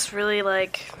 this looks really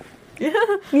like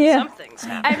Yeah. something's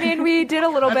happening. I mean, we did a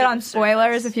little bit on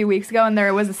spoilers a few weeks ago, and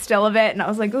there was a still of it, and I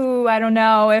was like, ooh, I don't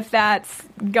know if that's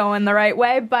going the right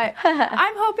way, but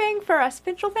I'm hoping for us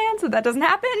Finchel fans that doesn't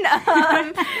happen.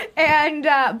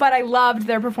 But I loved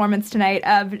their performance tonight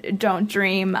of Don't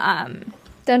Dream.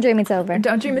 Don't dream it's over.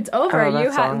 Don't Dream It's Over. Oh, that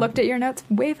You had song. looked at your notes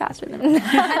way faster than me.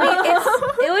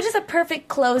 It was just a perfect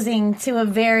closing to a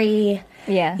very,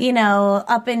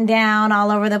 up and down,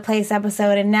 all over the place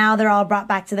episode. And now they're all brought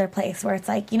back to their place where it's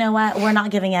like, you know what? We're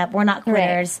not giving up. We're not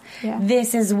quitters. Right. Yeah.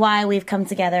 This is why we've come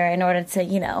together in order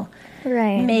to,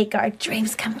 Right. make our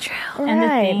dreams come true. And the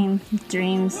Right. theme,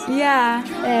 dreams. Yeah.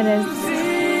 It is.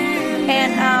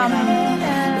 And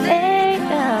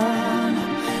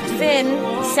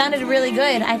Finn sounded really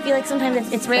good. I feel like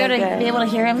sometimes it's rare to be able to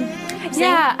hear him sing.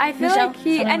 Yeah, I feel Michelle, like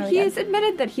sounded really he's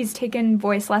admitted that he's taken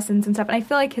voice lessons and stuff, and I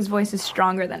feel like his voice is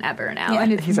stronger than ever now. Yeah.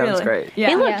 And it's He sounds really, great. Yeah.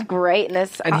 He looked great in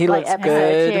this And he looks episode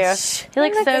good. too. He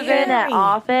looked so good in that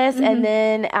office, and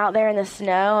then out there in the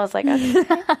snow, I was like, okay.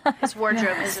 His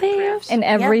wardrobe has improved. In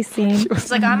every scene.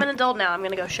 He's like, I'm an adult now. I'm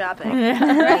gonna go shopping. I'm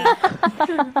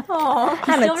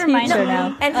Still a reminds teacher me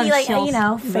now. And he,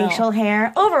 facial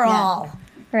hair. Overall.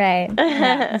 Right.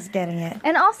 He's getting it.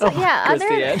 And also,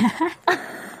 Christy Ann.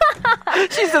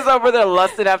 She's just over there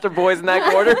lusting after boys in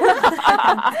that quarter.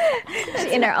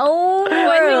 in her own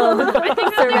world, I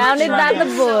think surrounded by the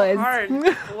boys. So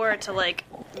hard for to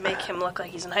make him look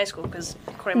like he's in high school because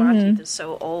Corey Monteith is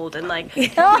so old and when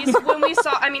we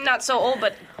saw, I mean not so old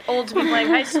but old to be playing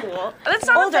high school. That's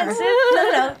not offensive.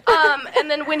 No. And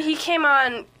then when he came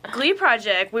on Glee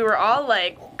Project, we were all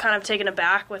kind of taken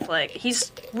aback with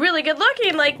he's really good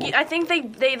looking. I think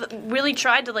they really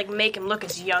tried to make him look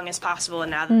as young as possible, and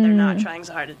now that they're not trying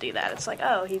so hard to do that, it's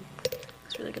he's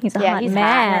really good. He's a hot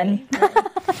man.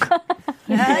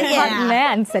 Hot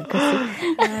man, said Chrissy.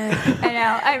 I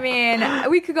know. I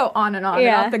mean, we could go on and on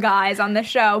about the guys on the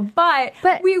show, but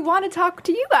we want to talk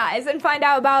to you guys and find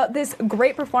out about this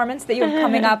great performance that you have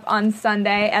coming up on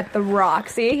Sunday at the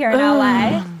Roxy here in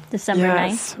LA. December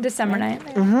 9th. December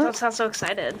 9th. Don't sound so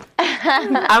excited.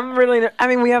 I'm really.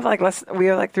 we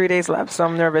have 3 days left, so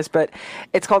I'm nervous. But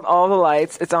it's called All the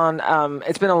Lights. It's on.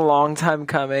 It's been a long time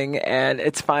coming, and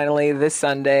it's finally this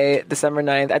Sunday, December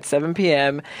 9th at 7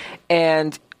 p.m.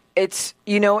 And it's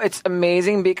it's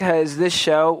amazing because this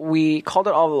show, we called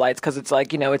it All the Lights because it's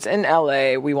it's in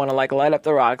LA. We want to light up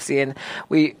the Roxy, and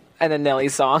then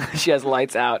Nelly's song, she has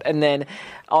lights out, and then.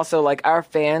 Also, our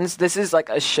fans, this is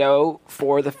a show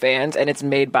for the fans, and it's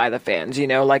made by the fans.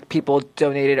 People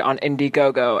donated on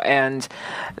Indiegogo, and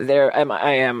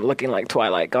I am looking like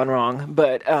Twilight gone wrong,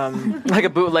 but like a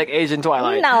bootleg Asian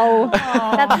Twilight. No,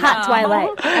 that's hot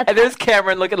Twilight. And there's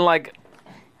Cameron looking like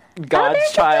God's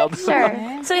child.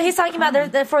 Sure. So he's talking about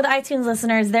for the iTunes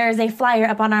listeners, there's a flyer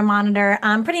up on our monitor,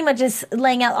 pretty much just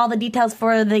laying out all the details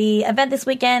for the event this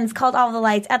weekend. It's called All the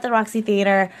Lights at the Roxy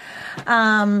Theater.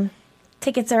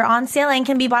 Tickets are on sale and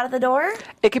can be bought at the door?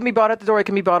 It can be bought at the door. It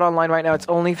can be bought online right now. It's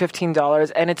only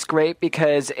 $15, and it's great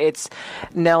because it's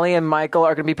Nelly and Michael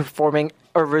are going to be performing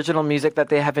original music that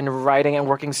they have been writing and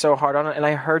working so hard on. And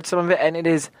I heard some of it, and it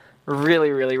is really,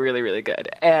 really, really, really good.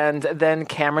 And then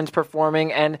Cameron's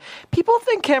performing, and people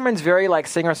think Cameron's very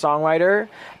singer-songwriter,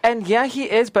 and yeah,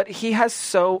 he is, but he has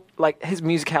his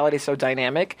musicality is so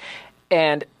dynamic.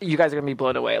 And you guys are going to be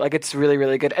blown away. It's really,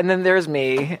 really good. And then there's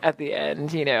me at the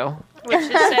end, Which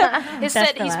is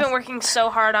said he's been working so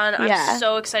hard on. I'm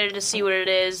so excited to see what it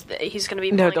is that he's going to be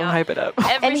pulling No, don't hype it up.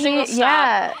 Every single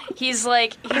stop. He's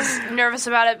nervous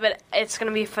about it, but it's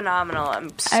going to be phenomenal. I'm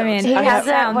so excited. He has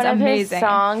one of amazing. his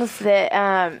songs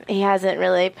that he hasn't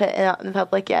really put out in the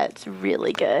public yet. It's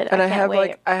really good. And I can't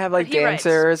wait. have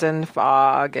dancers and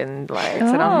fog and lights,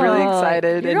 and I'm really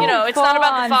excited. And it's not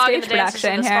about the fog and the stage dances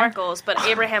and the production here. sparkles, but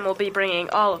Abraham will be bringing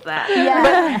all of that.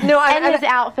 Yeah. But, no, and his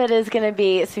outfit is going to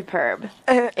be superb.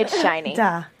 It's shiny.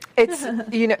 Duh. It's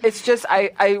it's just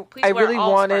I really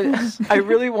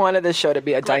wanted this show to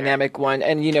be a dynamic one,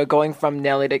 and going from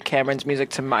Nelly to Cameron's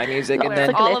music to my music, and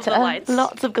then all of the lights.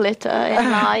 Lots of glitter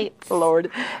and lights.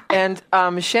 Lord. And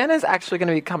Shanna's actually going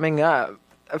to be coming up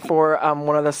for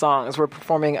one of the songs. We're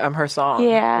performing her song.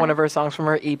 Yeah. One of her songs from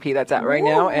her EP that's out right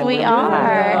now. And we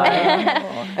are.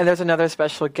 And there's another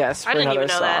special guest for I didn't another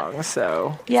even know that. song.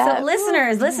 So So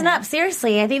listeners, listen up.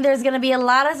 Seriously, I think there's going to be a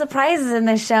lot of surprises in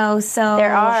this show. So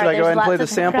There are. Should I go There's ahead and play lots the of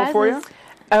sample for you? surprises.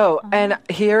 Oh, and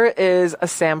here is a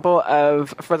sample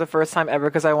of, for the first time ever,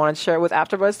 because I wanted to share it with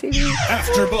AfterBuzz TV,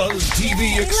 AfterBuzz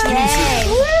TV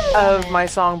exclusive. of my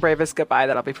song "Bravest Goodbye"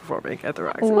 that I'll be performing at the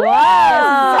Roxy.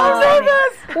 Wow.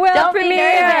 Well, Don't be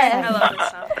nervous. I love this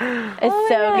song. It's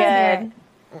so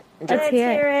good. Let's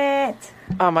hear it. it.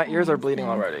 Oh, my ears are bleeding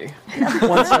already.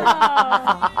 One second.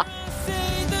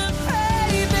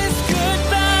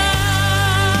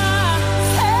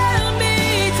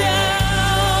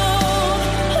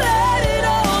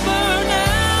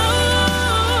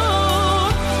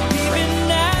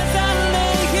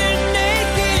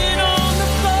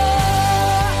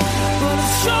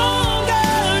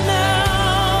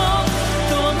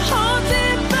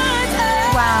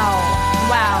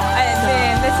 Wow. I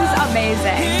mean, this is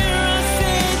amazing.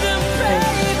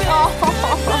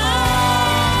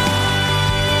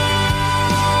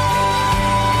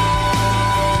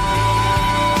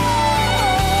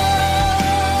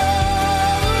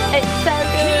 It's so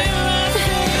good.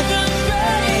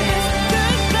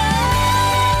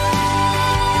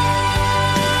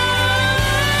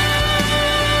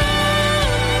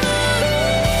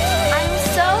 I'm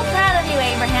so proud of you,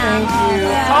 Abraham. Thank you.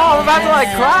 Oh, I'm about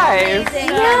to cry. Amazing.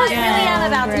 Really am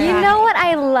about to You cry. know what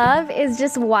I love is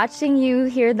just watching you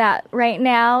hear that right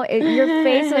now. Your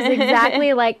face was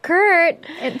exactly like Kurt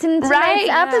in tonight's Right?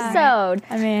 episode.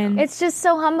 I mean, It's just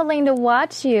so humbling to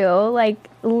watch you, like,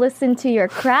 listen to your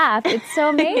craft. It's so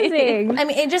amazing. I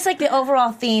mean, it's just like the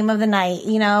overall theme of the night,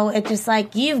 you know? It's just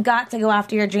like, you've got to go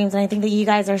after your dreams, and I think that you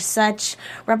guys are such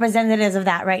representatives of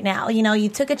that right now. You know, you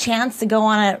took a chance to go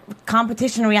on a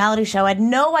competition reality show, had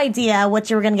no idea what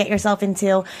you were going to get yourself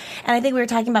into, and I think we were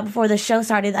talking about before the show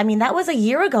started, I mean, that was a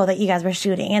year ago that you guys were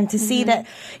shooting, and to see that,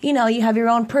 you know, you have your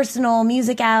own personal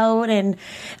music out, and,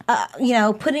 you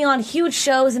know, putting on huge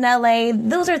shows in LA,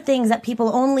 those are things that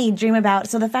people only dream about,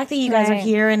 so the fact that you guys are Right.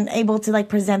 here and able to like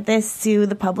present this to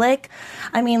the public,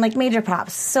 I mean, like, major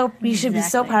props. So you should be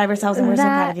so proud of yourselves, and we're so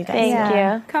proud of you guys. Thank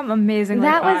you. come amazingly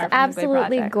That far was from the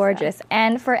absolutely project, gorgeous.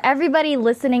 And for everybody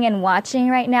listening and watching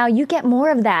right now, you get more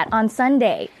of that on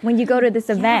Sunday when you go to this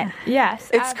event. so. Yes.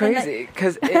 It's crazy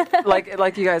because,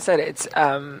 like you guys said,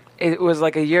 it was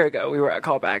like a year ago we were at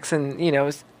Callbacks, and you know, it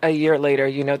was a year later,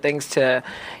 you know, thanks to,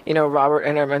 you know, Robert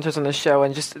and our mentors on the show,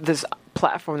 and just this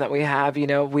platform that we have, you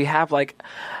know, we have like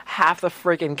half the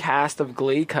freaking cast of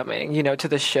Glee coming, you know, to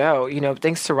the show, you know,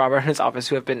 thanks to Robert and his office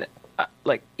who have been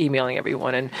like emailing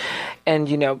everyone, and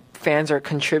you know, fans are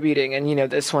contributing, and you know,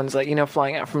 this one's like, you know,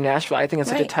 flying out from Nashville. I think it's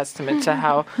such a Right. testament to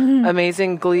how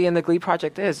amazing Glee and the Glee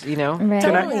Project is, you know.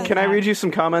 Right. Can I read you some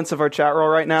comments of our chat roll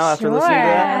right now after listening to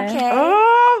that? Okay.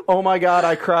 Oh my God,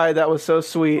 I cried. That was so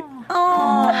sweet.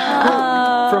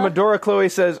 From Adora, Chloe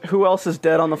says, "Who else is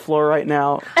dead on the floor right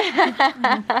now?"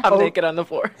 I'm naked on the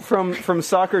floor. From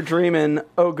Soccer Dreamin',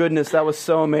 oh goodness, that was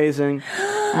so amazing.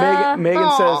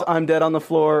 Megan says, "I'm dead on the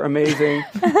floor." Amazing.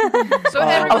 A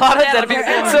lot of dead people.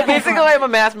 So basically, I'm a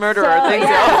mass murderer. Thank you.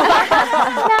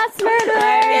 Mass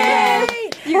murderer!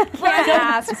 You can't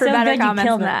ask for So better good you comments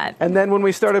killed than it. that. And then when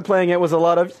we started playing, it was a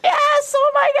lot of yes,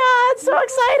 oh my God, so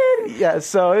excited. Yeah,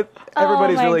 so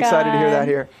everybody's my really excited to hear God. that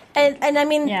here. And I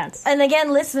mean, Yes. and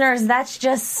again, listeners, that's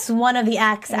just one of the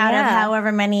acts out of Yeah.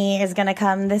 however many is going to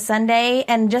come this Sunday.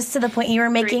 And just to the point you were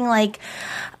making, like,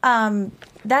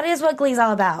 that is what Glee's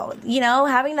all about, you know,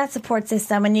 having that support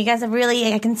system. And you guys have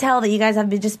really, I can tell that you guys have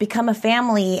just become a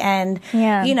family. And,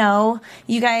 Yeah. you know,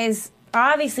 you guys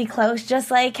are obviously close,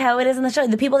 just like how it is in the show.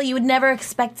 The people that you would never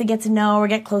expect to get to know or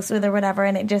get close with or whatever,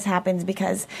 and it just happens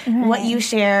because what you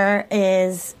share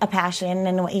is a passion,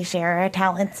 and what you share are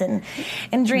talents and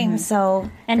dreams. So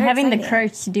And very having the exciting.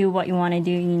 courage to do what you want to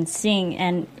do and sing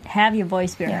and have your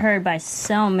voice be heard by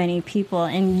so many people,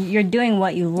 and you're doing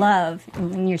what you love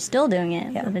and you're still doing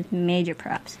it. So that's major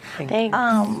props. Thanks.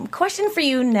 Question for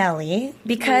you, Nelly,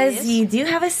 because you do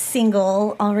have a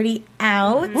single already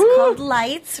out. It's called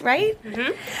Lights, right?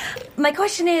 My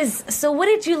question is, so what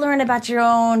did you learn about your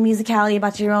own musicality,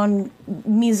 about your own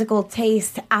musical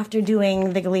taste after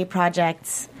doing the Glee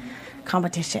Project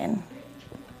competition?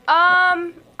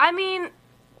 I mean,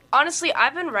 honestly,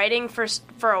 I've been writing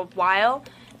for a while,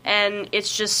 and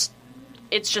it's just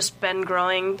been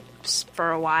growing for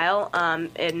a while.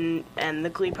 And the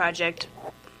Glee Project,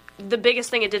 the biggest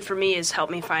thing it did for me is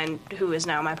help me find who is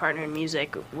now my partner in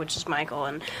music, which is Michael.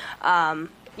 And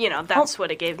that's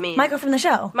what it gave me. Michael from the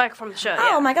show. Michael from the show.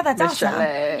 Oh yeah. my God, that's awesome.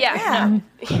 Yeah.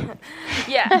 No.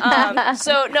 Yeah.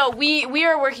 So no, we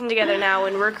are working together now,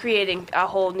 and we're creating a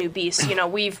whole new beast.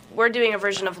 We're doing a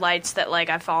version of Lights that like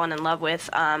I've fallen in love with,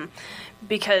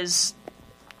 because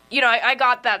I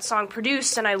got that song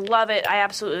produced and I love it. I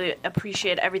absolutely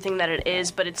appreciate everything that it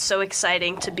is, but it's so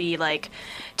exciting to be like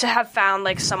to have found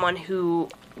like someone who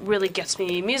really gets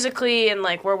me musically, and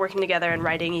like we're working together and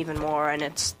writing even more, and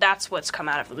that's what's come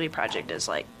out of the Glee project is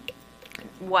like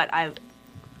what I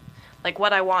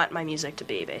want my music to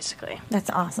be, basically. That's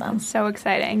awesome. So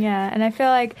exciting, yeah. And I feel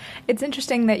like it's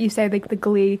interesting that you say like the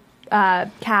Glee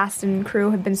cast and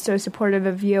crew have been so supportive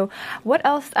of you. What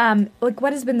else,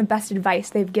 what has been the best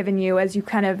advice they've given you as you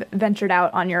kind of ventured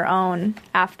out on your own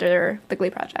after the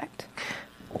Glee project?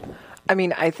 I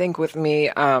mean, I think with me,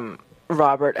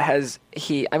 Robert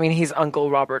he's Uncle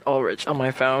Robert Ulrich on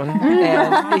my phone,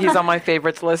 and he's on my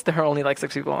favorites list. There are only like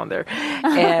 6 people on there,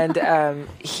 and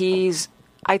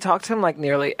I talk to him like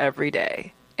nearly every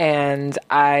day. And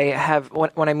I have,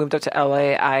 when I moved up to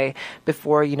LA,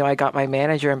 before I got my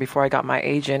manager and before I got my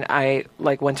agent, I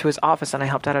like went to his office and I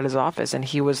helped out at his office. And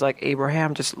he was like,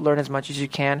 Abraham, just learn as much as you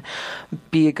can,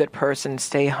 be a good person,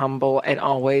 stay humble, and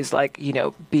always like,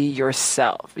 be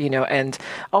yourself, and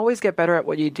always get better at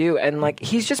what you do. And like,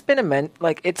 he's just been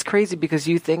it's crazy because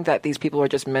you think that these people are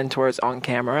just mentors on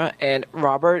camera, and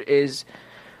Robert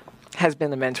has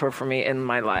been the mentor for me in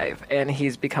my life, and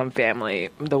he's become family,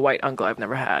 the white uncle I've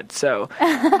never had. So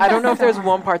I don't know if there's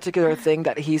one particular thing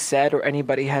that he said or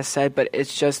anybody has said, but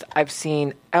it's just I've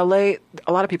seen LA,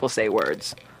 a lot of people say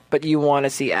words, but you want to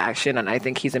see action, and I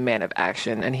think he's a man of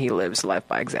action, and he lives life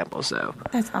by example. So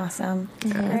that's awesome.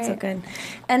 That's so good.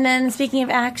 And then speaking of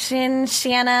action,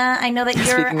 Shanna, I know that you're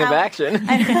speaking of action.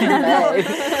 No,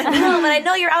 but I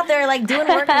know you're out there like doing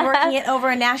work and working it over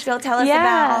in Nashville. Tell us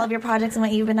about all of your projects and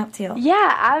what you've been up to.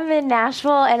 Yeah, I'm in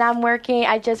Nashville, and I'm working.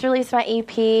 I just released my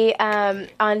EP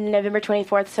on November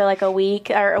 24th, so like a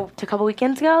week or a couple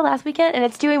weekends ago, last weekend, and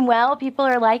it's doing well. People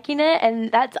are liking it,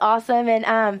 and that's awesome. And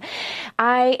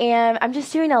I'm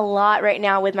just doing a lot right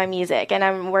now with my music, and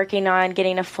I'm working on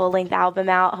getting a full-length album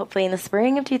out, hopefully in the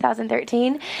spring of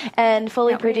 2013, and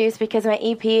fully produced because my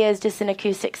EP is just an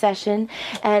acoustic session.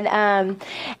 And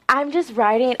I'm just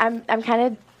writing. I'm kind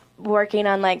of working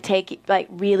on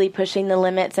really pushing the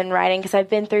limits and writing, because I've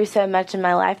been through so much in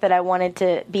my life that I wanted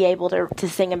to be able to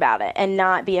sing about it and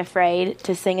not be afraid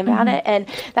to sing about it. And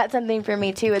that's something for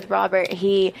me too with Robert.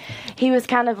 He was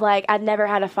kind of like, I'd never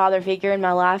had a father figure in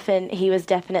my life, and he was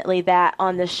definitely that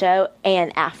on the show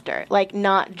and after. Like,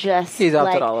 not just he's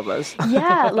out to all of us.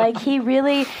 Yeah, like he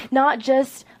really not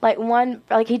just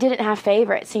he didn't have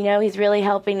favorites, he's really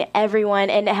helping everyone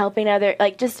and helping other,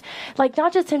 not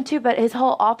just him too, but his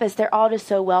whole office. They're all just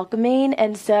so welcoming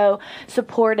and so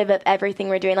supportive of everything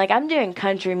we're doing. Like, I'm doing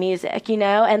country music,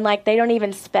 and they don't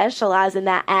even specialize in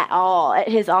that at all at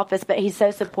his office, but he's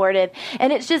so supportive.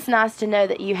 And it's just nice to know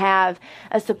that you have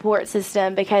a support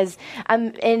system, because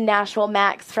I'm in Nashville.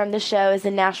 Max from the show is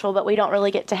in Nashville, but we don't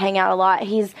really get to hang out a lot.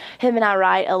 Him and I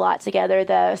write a lot together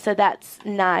though, so that's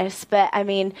nice. But I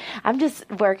mean, I'm just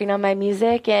working on my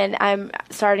music, and I'm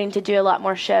starting to do a lot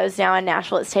more shows now in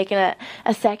Nashville. It's taken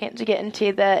a second to get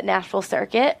into the Nashville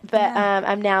circuit, but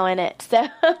I'm now in it. So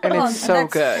and it's so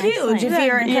that's good. Huge if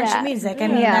you're in country music. I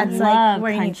mean, that's like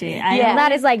where country.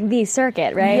 That is like the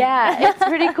circuit, right? Yeah, it's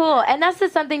pretty cool. And that's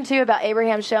just something too about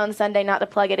Abraham's show on Sunday. Not to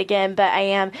plug it again, but I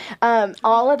am.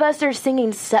 All of us are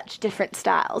singing such different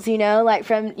styles. Like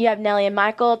from you have Nelly and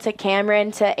Michael to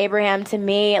Cameron to Abraham to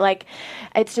me. Like,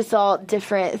 it's just all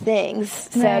different things.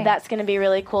 So that's going to be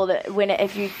really cool. That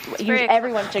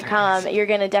everyone should come. You're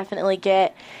going to definitely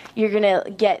get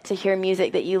to hear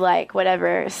music that you like,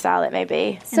 whatever style it may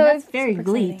be. So it's very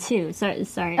Glee too. Sorry.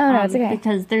 Oh, no, it's okay.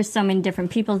 Because there's so many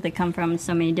different peoples that come from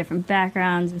so many different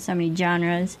backgrounds and so many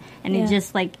genres, and it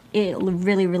just it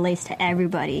really relates to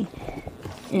everybody.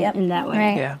 In that way.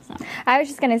 Right. Yeah. So. I was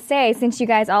just going to say, since you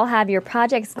guys all have your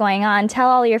projects going on, tell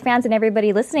all your fans and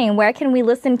everybody listening, where can we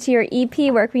listen to your EP?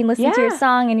 Where can we listen to your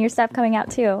song and your stuff coming out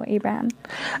too, Abraham?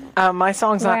 My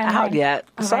song's not out yet.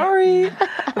 Sorry. Next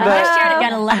year, you got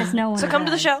to let us know. So come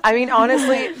to the show. I mean,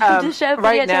 honestly,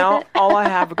 right now, all I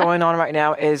have going on right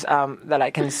now is that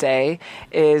I can say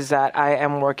is that I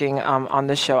am working on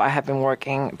the show. I have been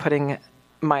putting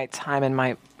my time and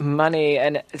my money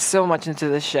and so much into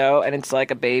the show, and it's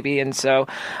like a baby, and so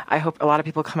I hope a lot of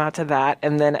people come out to that.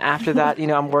 And then after that,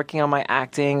 I'm working on my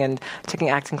acting and taking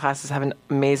acting classes. I have an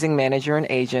amazing manager and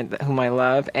agent whom I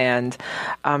love, and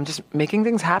just making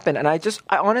things happen. And I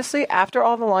honestly, after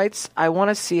all the lights, I want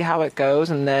to see how it goes,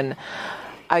 and then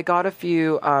I got a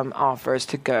few offers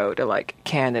to go to like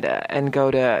Canada and go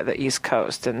to the East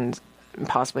Coast and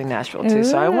possibly Nashville too.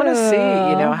 So I want to see,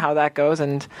 how that goes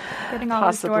and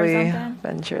possibly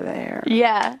venture there.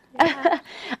 Yeah.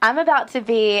 I'm about to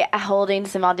be holding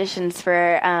some auditions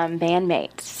for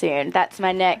bandmates soon. That's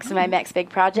my next big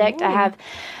project. I have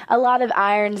a lot of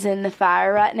irons in the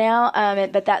fire right now,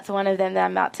 but that's one of them that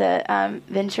I'm about to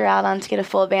venture out on to get a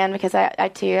full band, because I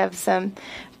too have some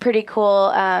pretty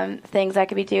cool things I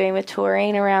could be doing with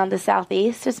touring around the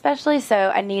Southeast, especially. So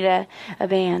I need a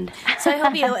band. So I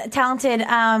hope you talented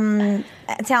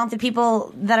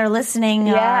people that are listening,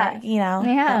 want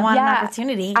an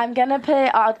opportunity. I'm gonna put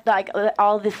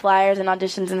all the flyers and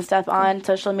auditions and stuff on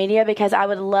social media, because I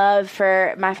would love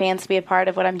for my fans to be a part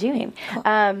of what I'm doing.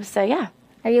 So yeah.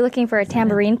 Are you looking for a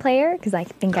tambourine player? Because I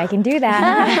think I can do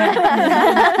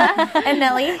that. And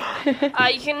Nelly?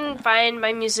 You can find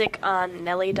my music on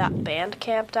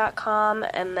nelly.bandcamp.com,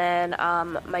 and then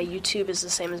my YouTube is the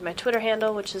same as my Twitter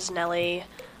handle, which is Nelly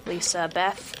Lisa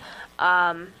Beth.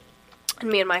 And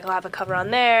me and Michael have a cover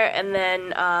on there, and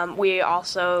then we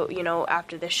also,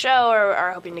 after this show,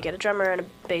 are hoping to get a drummer and a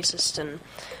bassist and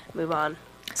move on.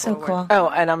 So cool. Oh,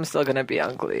 and I'm still going to be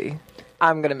on Glee.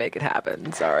 I'm gonna make it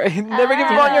happen. Sorry, never give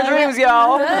up on your dreams,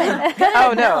 y'all.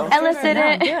 Oh no, elicit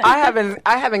it.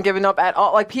 I haven't given up at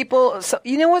all. Like people,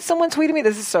 you know what? Someone tweeted me.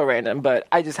 This is so random, but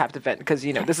I just have to vent because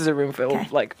this is a room full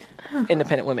of like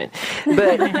independent women.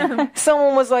 But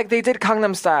someone was like, they did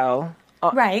Gangnam Style.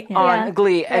 On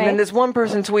Glee. And then this one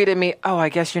person tweeted me, "Oh, I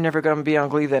guess you're never going to be on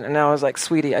Glee then." And I was like,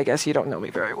 "Sweetie, I guess you don't know me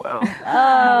very well."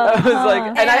 I was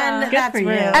like, that's rude.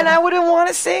 And I wouldn't want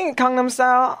to sing Gangnam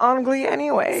Style on Glee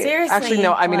anyway. Seriously? Actually,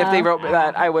 no. I mean, if they wrote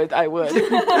that, I would. Give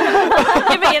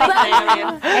me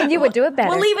anything. And you would do it better.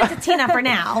 We'll leave it to Tina for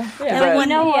now. But you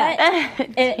know what?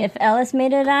 If Ellis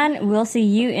made it on, we'll see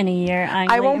you in a year.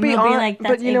 I won't be on. Like,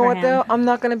 but you know Abraham. what, though? I'm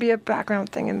not going to be a background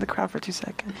thing in the crowd for 2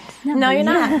 seconds. No, you're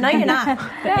not. No, you're not.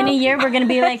 In a year, we're going to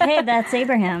be like, hey, that's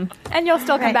Abraham. And you'll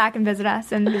still come back and visit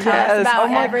us and tell us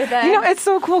about everything. It's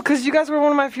so cool because you guys were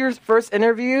one of my first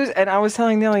interviews, and I was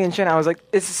telling Nelly and Jen, I was like,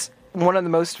 it's one of the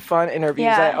most fun interviews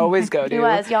I always go to. It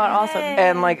was. Y'all are awesome.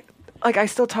 And like I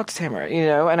still talk to Tamara,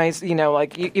 and I,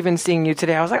 even seeing you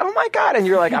today, I was like, oh my God. And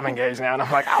you're like, I'm engaged now. And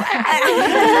I'm like, oh.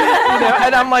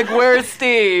 And I'm like, where's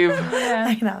Steve?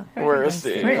 I know. Where's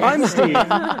Steve? I'm Steve.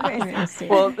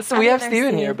 Well, so we have Steve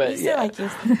in here, but like you.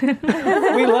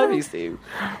 We love you, Steve.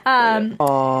 Yeah.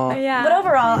 But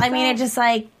overall, I mean, it just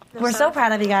we're so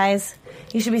proud of you guys.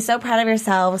 You should be so proud of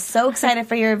yourselves. So excited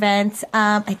for your event.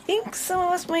 I think some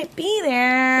of us might be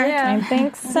there. Yeah, I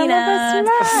think some of us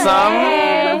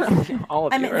might. Some? All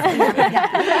of you are.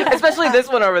 Especially this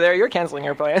one over there. You're canceling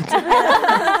your plans.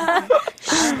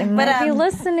 They might be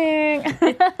listening.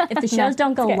 If the shows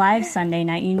don't go live Sunday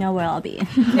night, you know where I'll be.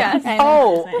 Yes.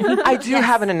 I do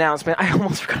have an announcement. I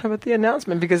almost forgot about the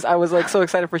announcement because I was so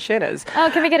excited for Shanna's. Oh,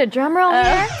 can we get a drum roll here?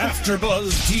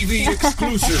 AfterBuzz TV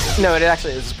exclusive. No, it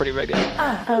actually is pretty big.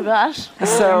 Oh gosh.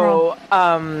 So,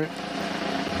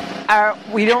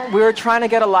 we're trying to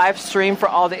get a live stream for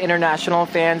all the international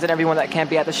fans and everyone that can't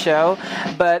be at the show,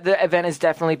 but the event is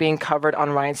definitely being covered on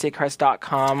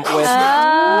RyanSeacrest.com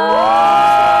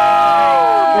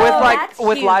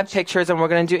with live pictures, and we're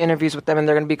going to do interviews with them, and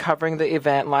they're going to be covering the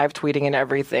event, live tweeting and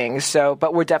everything. So,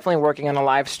 but we're definitely working on a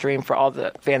live stream for all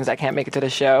the fans that can't make it to the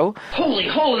show.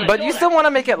 Holy. But you still want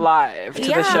to make it live to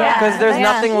the show because there's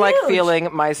nothing like feeling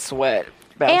my sweat.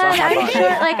 And I'm sure,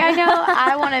 I know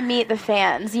I want to meet the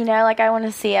fans, I want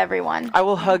to see everyone. I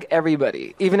will hug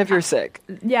everybody, even if you're sick.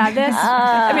 Yeah,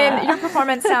 your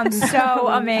performance sounds so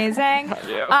amazing.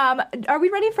 Are we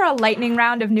ready for a lightning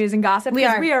round of news and gossip? We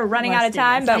are. We are running out of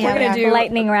time, but we're going to do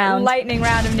lightning round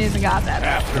of news and gossip.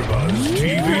 AfterBuzz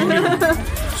TV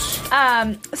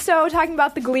News. So talking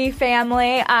about the Glee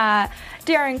family,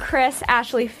 Darren Criss,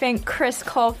 Ashley Fink, Chris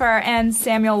Colfer, and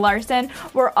Samuel Larson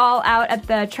were all out at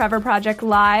the Trevor Project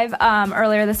Live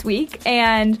earlier this week,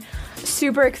 and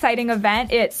super exciting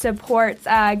event. It supports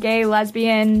gay,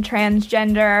 lesbian,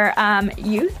 transgender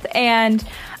youth, and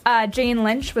Jane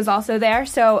Lynch was also there,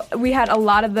 so we had a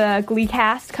lot of the Glee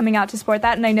cast coming out to support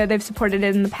that, and I know they've supported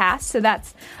it in the past, so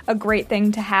that's a great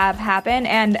thing to have happen,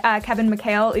 and Kevin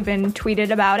McHale even tweeted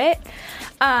about it.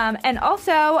 And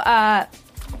also,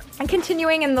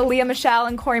 continuing in the Leah Michele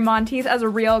and Corey Monteith as a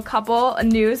real couple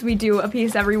news, we do a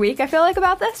piece every week, I feel like,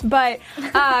 about this, but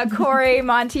Corey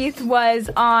Monteith was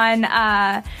on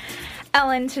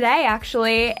Ellen today,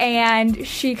 actually, and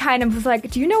she kind of was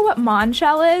like, do you know what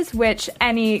Monshell is? Which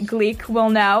any Gleek will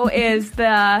know is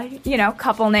the,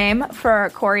 couple name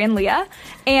for Corey and Leah.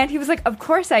 And he was like, of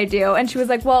course I do. And she was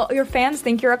like, well, your fans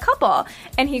think you're a couple.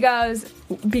 And he goes,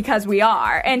 because we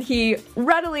are. And he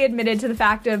readily admitted to the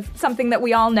fact of something that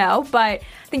we all know, but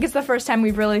I think it's the first time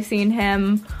we've really seen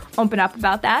him open up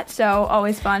about that, so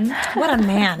always fun. What a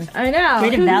man. I know. Way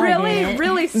to validate it.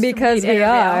 Really sweet Because we interview.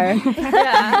 are.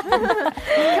 Yeah.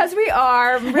 Because we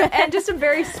are. And just a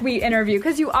very sweet interview,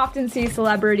 because you often see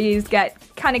celebrities get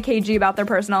kind of cagey about their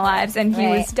personal lives, and he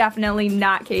was definitely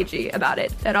not cagey about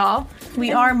it at all.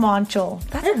 We are Monchel.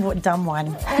 That's a dumb one.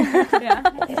 Yeah.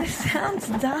 It sounds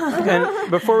dumb. And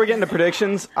before we get into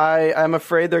predictions, I'm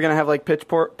afraid they're going to have like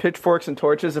pitchforks and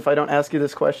torches if I don't ask you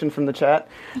this question from the chat.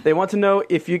 They want to know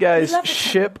if you guys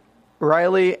ship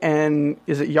Riley and,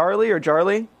 is it Yarly or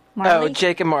Jarly? Marley? Oh,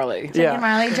 Jake and Marley. Jake and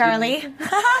Marley, Charlie.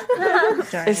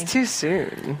 It's too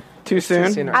soon. Too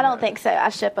soon? I don't think so. I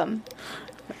ship them.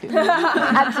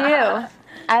 I do.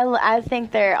 I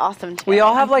think they're awesome too. We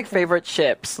all have like favorite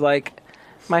ships. Like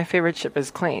my favorite ship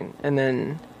is Clean, and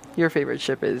then your favorite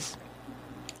ship is.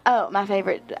 Oh, my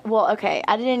favorite. Well, okay.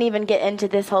 I didn't even get into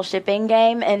this whole shipping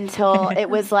game until it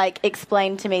was like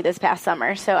explained to me this past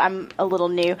summer. So I'm a little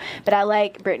new, but I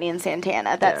like Brittany and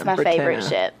Santana. That's my favorite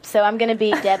ship. So I'm gonna be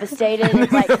devastated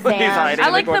if like Sam. I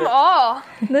like them all.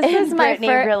 This is my Brittany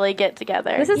really get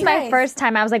together. This is my first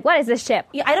time. I was like, what is this ship?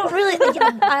 Yeah, I don't really.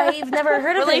 I've never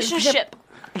heard of Relationship.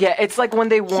 Yeah, it's like when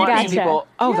they want Gotcha. people.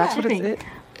 Oh, Yeah, that's what I it is.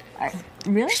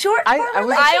 Really? Short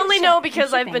I only know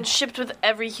because I've been shipped with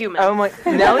every human. Oh my!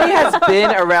 Nellie has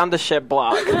been around the ship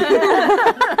block.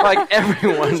 Like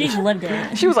everyone. She's lived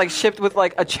it. She was like shipped with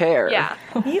like a chair. Yeah.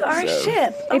 You are a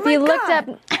ship. If you looked up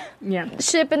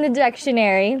ship in the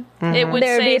dictionary, It would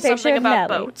there would be say a picture something of about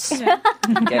Nelly. boats.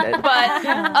 Get it? But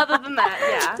other than that,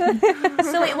 yeah.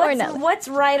 So wait, what's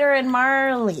Ryder and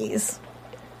Marley's?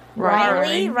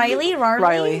 Riley. Riley.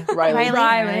 Riley.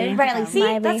 See,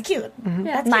 Miley. that's cute.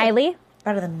 That's Miley.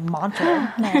 better than Montreux.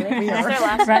 That's their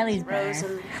last Riley's Rose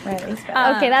and Riley's.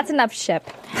 Okay, that's enough ship.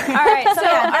 All right, so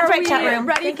yeah, that's are right, we chat room.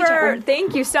 ready Thank you, chat for? room.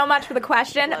 Thank you so much for the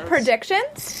question.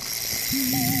 Predictions.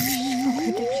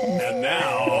 And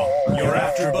now, your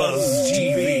AfterBuzz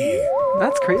TV.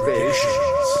 That's creepy.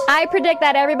 I predict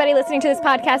that everybody listening to this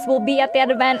podcast will be at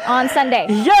that event on Sunday.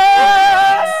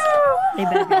 Yes! They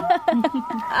better be.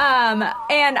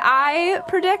 And I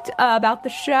predict about the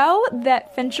show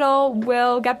that Finchel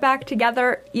will get back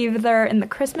together either in the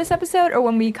Christmas episode or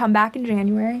when we come back in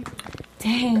January.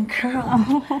 Dang,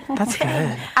 girl. That's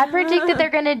good. I predict that they're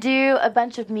gonna do a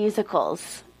bunch of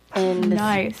musicals in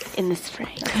the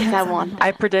spring. 'Cause I want.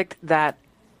 I predict that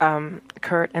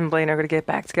Kurt and Blaine are going to get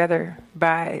back together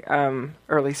by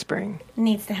early spring.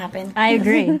 Needs to happen. I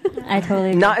agree. I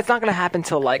totally agree. It's not going to happen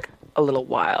till like a little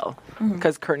while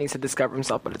because Kurt needs to discover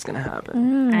himself, but it's going to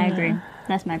happen. I agree.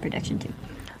 That's my prediction too.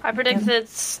 I predict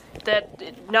that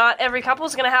not every couple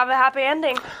is going to have a happy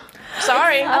ending.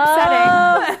 Sorry.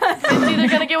 Upsetting. It's either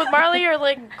going to get with Marley or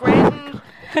like Grant and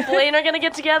Blaine are going to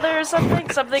get together or something.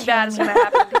 Something bad is going to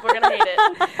happen. People are going to hate it.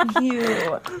 You.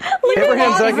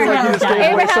 Abraham's acting like he just gave away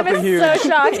Abraham something is huge. so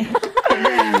shocked.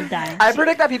 I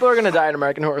predict that people are going to die in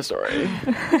American Horror Story.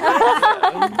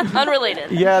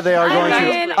 Unrelated. Yeah, they are going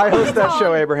Ryan, to. I host that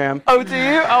show, Abraham. Oh, do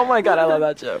you? Oh my god, I love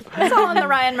that show. It's all in the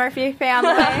Ryan Murphy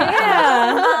family.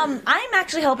 I'm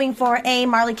actually hoping for a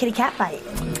Marley kitty cat fight.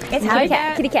 It's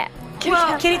happening. Kitty cat.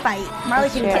 Kitty fight. Marley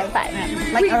kitty cat fight.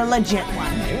 Like a legit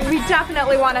one. We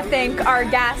definitely want to thank our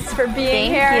guests for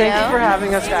being here. Thank you for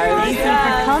having us, guys.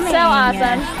 So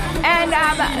awesome. And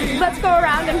let's go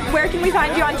around and where can we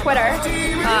find you on Twitter?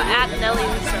 At Nelly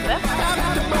Lisa.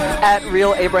 At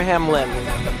Real Abraham Lim.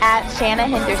 At Shanna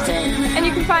Henderson. And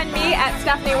you can find me at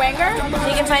Stephanie Wanger.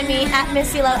 You can find me at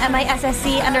MissClo,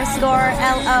 MISSC_LO,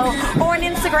 or on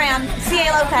Instagram,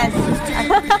 CA Lopez.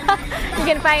 You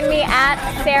can find me at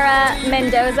Sarah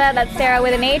Mendoza. That's Sarah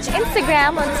with an H.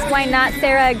 Instagram, why not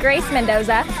Sarah Grace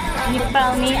Mendoza. You can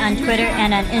follow me on Twitter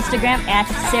and on Instagram at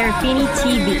Serafini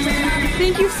TV.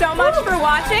 Thank you so much for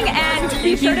watching and be Thank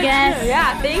you, sure to guys.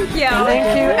 Yeah, thank you.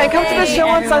 Thank you. And come to the show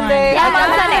on everyone. Sunday. Yeah,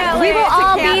 on Sunday. We will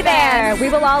all be campus. there. We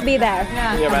will all be there.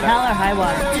 Yeah, Hell or high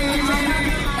water.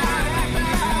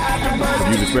 The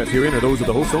views expressed herein are those of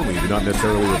the hosts only and do not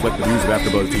necessarily reflect the views of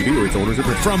AfterBuzz TV or its owners or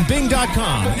principals. From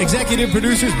Bing.com, executive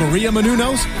producers Maria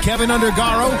Menounos, Kevin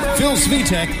Undergaro, Phil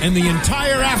Svitek, and the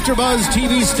entire AfterBuzz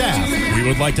TV staff, we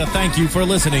would like to thank you for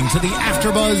listening to the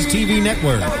AfterBuzz TV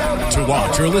network. To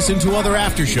watch or listen to other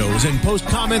after shows and post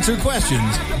comments or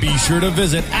questions, be sure to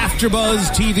visit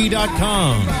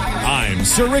AfterBuzzTV.com. I'm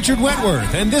Sir Richard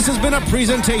Wentworth, and this has been a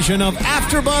presentation of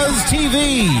AfterBuzz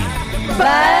TV.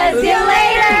 Buzz you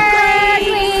later!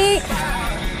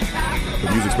 The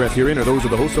views expressed herein are those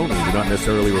of the hosts only and do not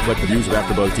necessarily reflect the views of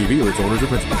AfterBuzz TV or its owners or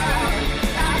principals.